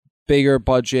bigger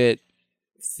budget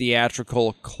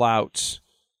theatrical clout.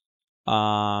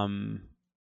 I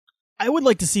would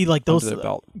like to see like those,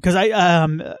 because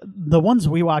the ones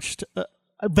we watched.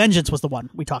 Vengeance was the one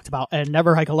we talked about, and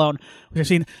Never Hike Alone, which I've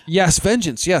seen. Yes,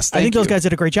 Vengeance. Yes, I think those guys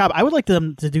did a great job. I would like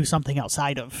them to do something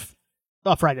outside of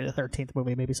a Friday the 13th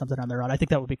movie, maybe something on their own. I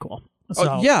think that would be cool. So,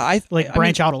 I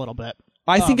branch out a little bit.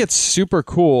 I think it's super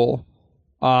cool.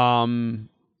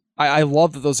 I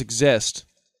love that those exist,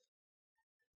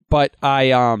 but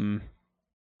I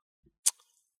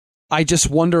just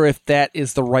wonder if that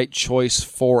is the right choice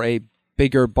for a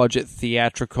bigger budget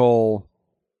theatrical.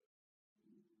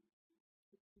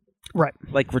 Right.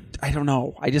 Like, I don't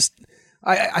know. I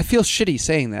feel shitty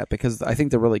saying that because I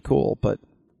think they're really cool, but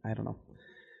I don't know.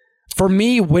 For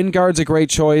me, Wingard's a great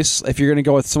choice if you're going to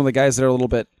go with some of the guys that are a little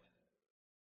bit,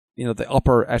 the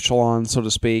upper echelon, so to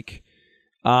speak.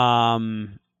 But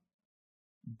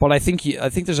I think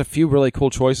there's a few really cool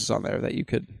choices on there that you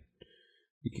could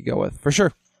go with for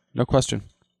sure, no question.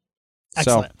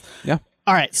 Excellent. So, yeah.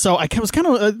 All right. So I was kind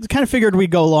of figured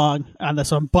we'd go long on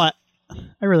this one, but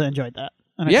I really enjoyed that.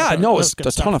 Yeah, no, it's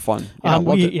a ton of fun.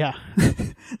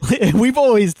 We've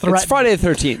always threatened. It's Friday the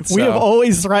 13th. We have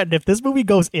always threatened if this movie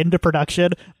goes into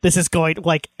production, this is going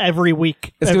like every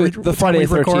week. The Friday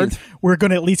the 13th. We're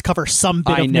going to at least cover some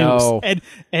bit of news.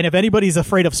 And if anybody's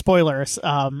afraid of spoilers,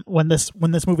 when this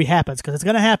movie happens, because it's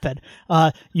going to happen,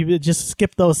 you just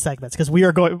skip those segments because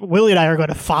Willie and I are going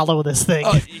to follow this thing.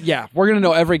 Yeah, we're going to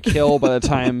know every kill by the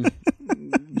time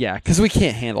Yeah, because we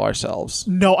can't handle ourselves.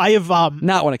 No, I have.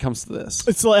 Not when it comes to this.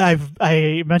 It's like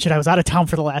I mentioned I was out of town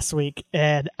for the last week,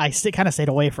 and I kind of stayed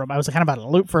away from. I was kind of out of the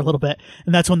loop for a little bit,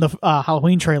 and that's when the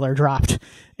Halloween trailer dropped,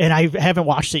 and I haven't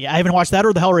watched it yet. I haven't watched that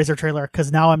or the Hellraiser trailer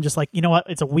because now I'm just like, you know what?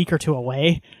 It's a week or two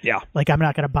away. Yeah, like I'm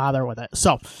not gonna bother with it.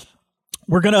 So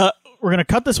we're gonna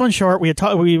cut this one short. We're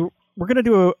gonna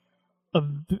do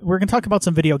we're going to talk about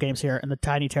some video games here in the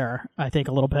Tiny Terror, I think,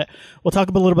 a little bit. We'll talk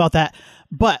a little about that.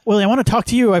 But, Willie, I want to talk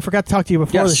to you. I forgot to talk to you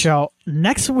before the show.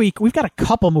 Next week, we've got a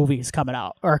couple movies coming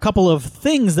out, or a couple of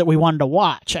things that we wanted to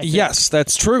watch. Yes,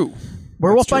 that's true.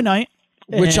 Werewolf by Night.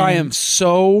 Which I am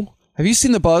so... Have you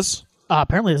seen The Buzz?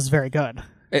 Apparently, this is very good.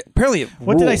 Apparently, it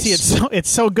What rules. did I see? It's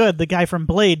so good. The guy from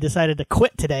Blade decided to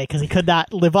quit today because he could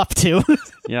not live up to.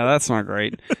 Yeah, that's not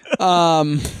great.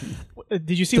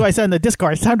 Did you see what I said in the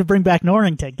Discord? It's time to bring back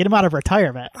Norrington. Get him out of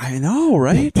retirement. I know,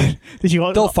 right? Did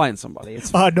you? They'll find somebody.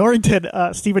 It's Norrington,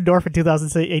 Stephen Dorff in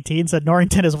 2018 said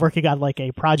Norrington is working on like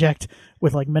a project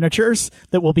with like miniatures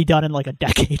that will be done in like a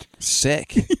decade.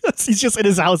 sick. He's just in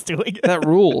his house doing it. That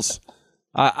rules.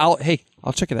 I'll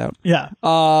check it out. Yeah.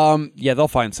 Yeah, they'll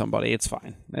find somebody. It's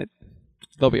fine.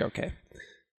 They'll be okay.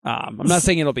 I'm not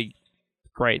saying it'll be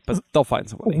great, but they'll find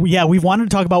somebody. Yeah, we've wanted to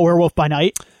talk about Werewolf by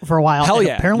Night for a while. Hell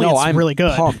yeah. Apparently it's I'm really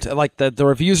good. Pumped. Like the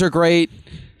reviews are great.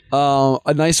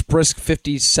 A nice brisk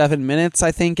 57 minutes,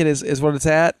 I think it is what it's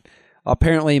at.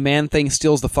 Apparently Man-Thing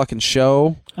steals the fucking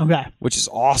show. Okay. Which is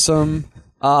awesome.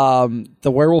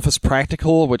 The werewolf is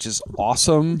practical, which is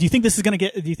awesome. Do you think this is going to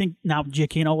get... Do you think now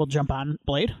Giacchino will jump on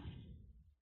Blade?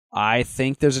 I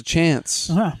think there's a chance.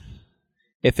 Uh-huh.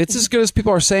 If it's as good as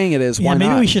people are saying it is, why not?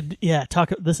 Maybe we should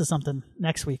talk... This is something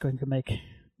next week we can make a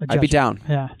I'd be down.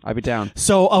 Yeah. I'd be down.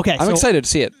 So, okay. I'm excited to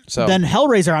see it. So then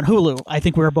Hellraiser on Hulu, I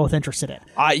think we were both interested in.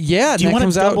 Yeah, do you want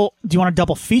to double? Do you want to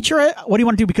double feature it? What do you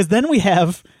want to do? Because then we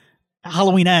have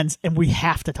Halloween Ends, and we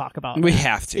have to talk about it. We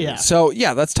have to. Yeah. So,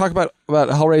 yeah, let's talk about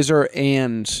Hellraiser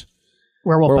and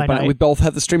Werewolf by Night. We both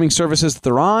have the streaming services that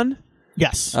they're on.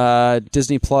 Yes.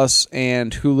 Disney Plus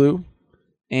and Hulu.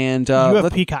 And you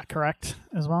have Peacock, correct,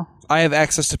 as well? I have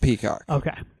access to Peacock.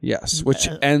 Okay. Yes, which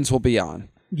Ends will be on.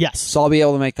 Yes. So I'll be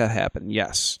able to make that happen.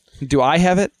 Yes. Do I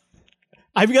have it?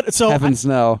 I've got Heavens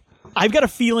no. I've got a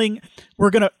feeling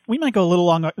we might go a little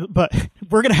longer, but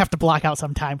we're gonna have to block out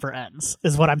some time for Ends,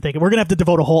 is what I'm thinking. We're gonna have to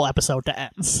devote a whole episode to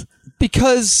Ends.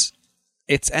 Because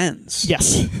it's Ends.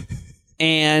 Yes.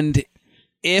 And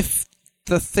if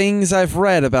the things I've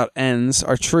read about Ends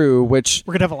are true, which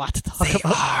we're gonna have a lot to talk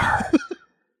about.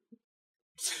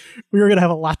 We were gonna have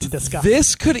a lot to discuss.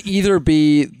 This could either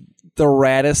be the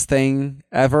raddest thing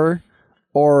ever,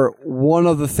 or one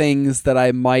of the things that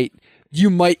you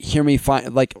might hear me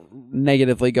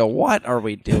negatively go, what are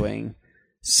we doing?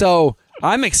 So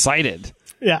I'm excited.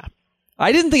 Yeah.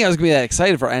 I didn't think I was gonna be that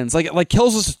excited for Ends. Like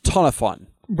Kills was a ton of fun.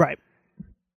 Right.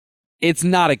 It's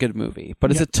not a good movie,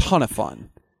 but it's a ton of fun.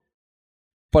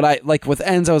 But with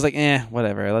Ends, I was like,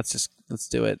 whatever. Let's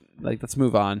do it. Let's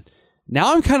move on.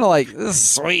 Now I'm kind of like, this is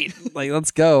sweet.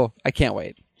 Let's go. I can't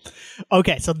wait.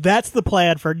 Okay, so that's the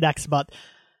plan for next month.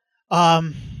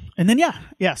 And then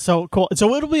yeah. So cool.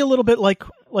 So it'll be a little bit like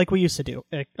we used to do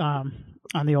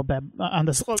on the old bed on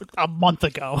this a month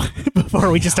ago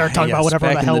before we just started talking about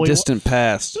whatever the hell distant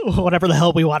past, whatever the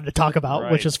hell we wanted to talk about,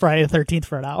 right. Which is Friday the 13th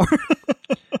for an hour.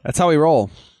 That's how we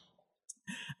roll.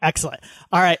 Excellent.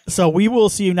 All right, so we will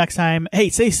see you next time. Hey,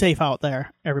 stay safe out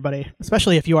there, everybody,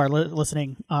 especially if you are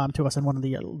listening to us in one of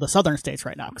the southern states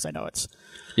right now, because I know it's...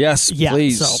 Yes,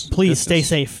 please. So please stay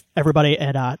safe, everybody,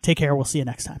 and take care. We'll see you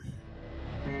next time.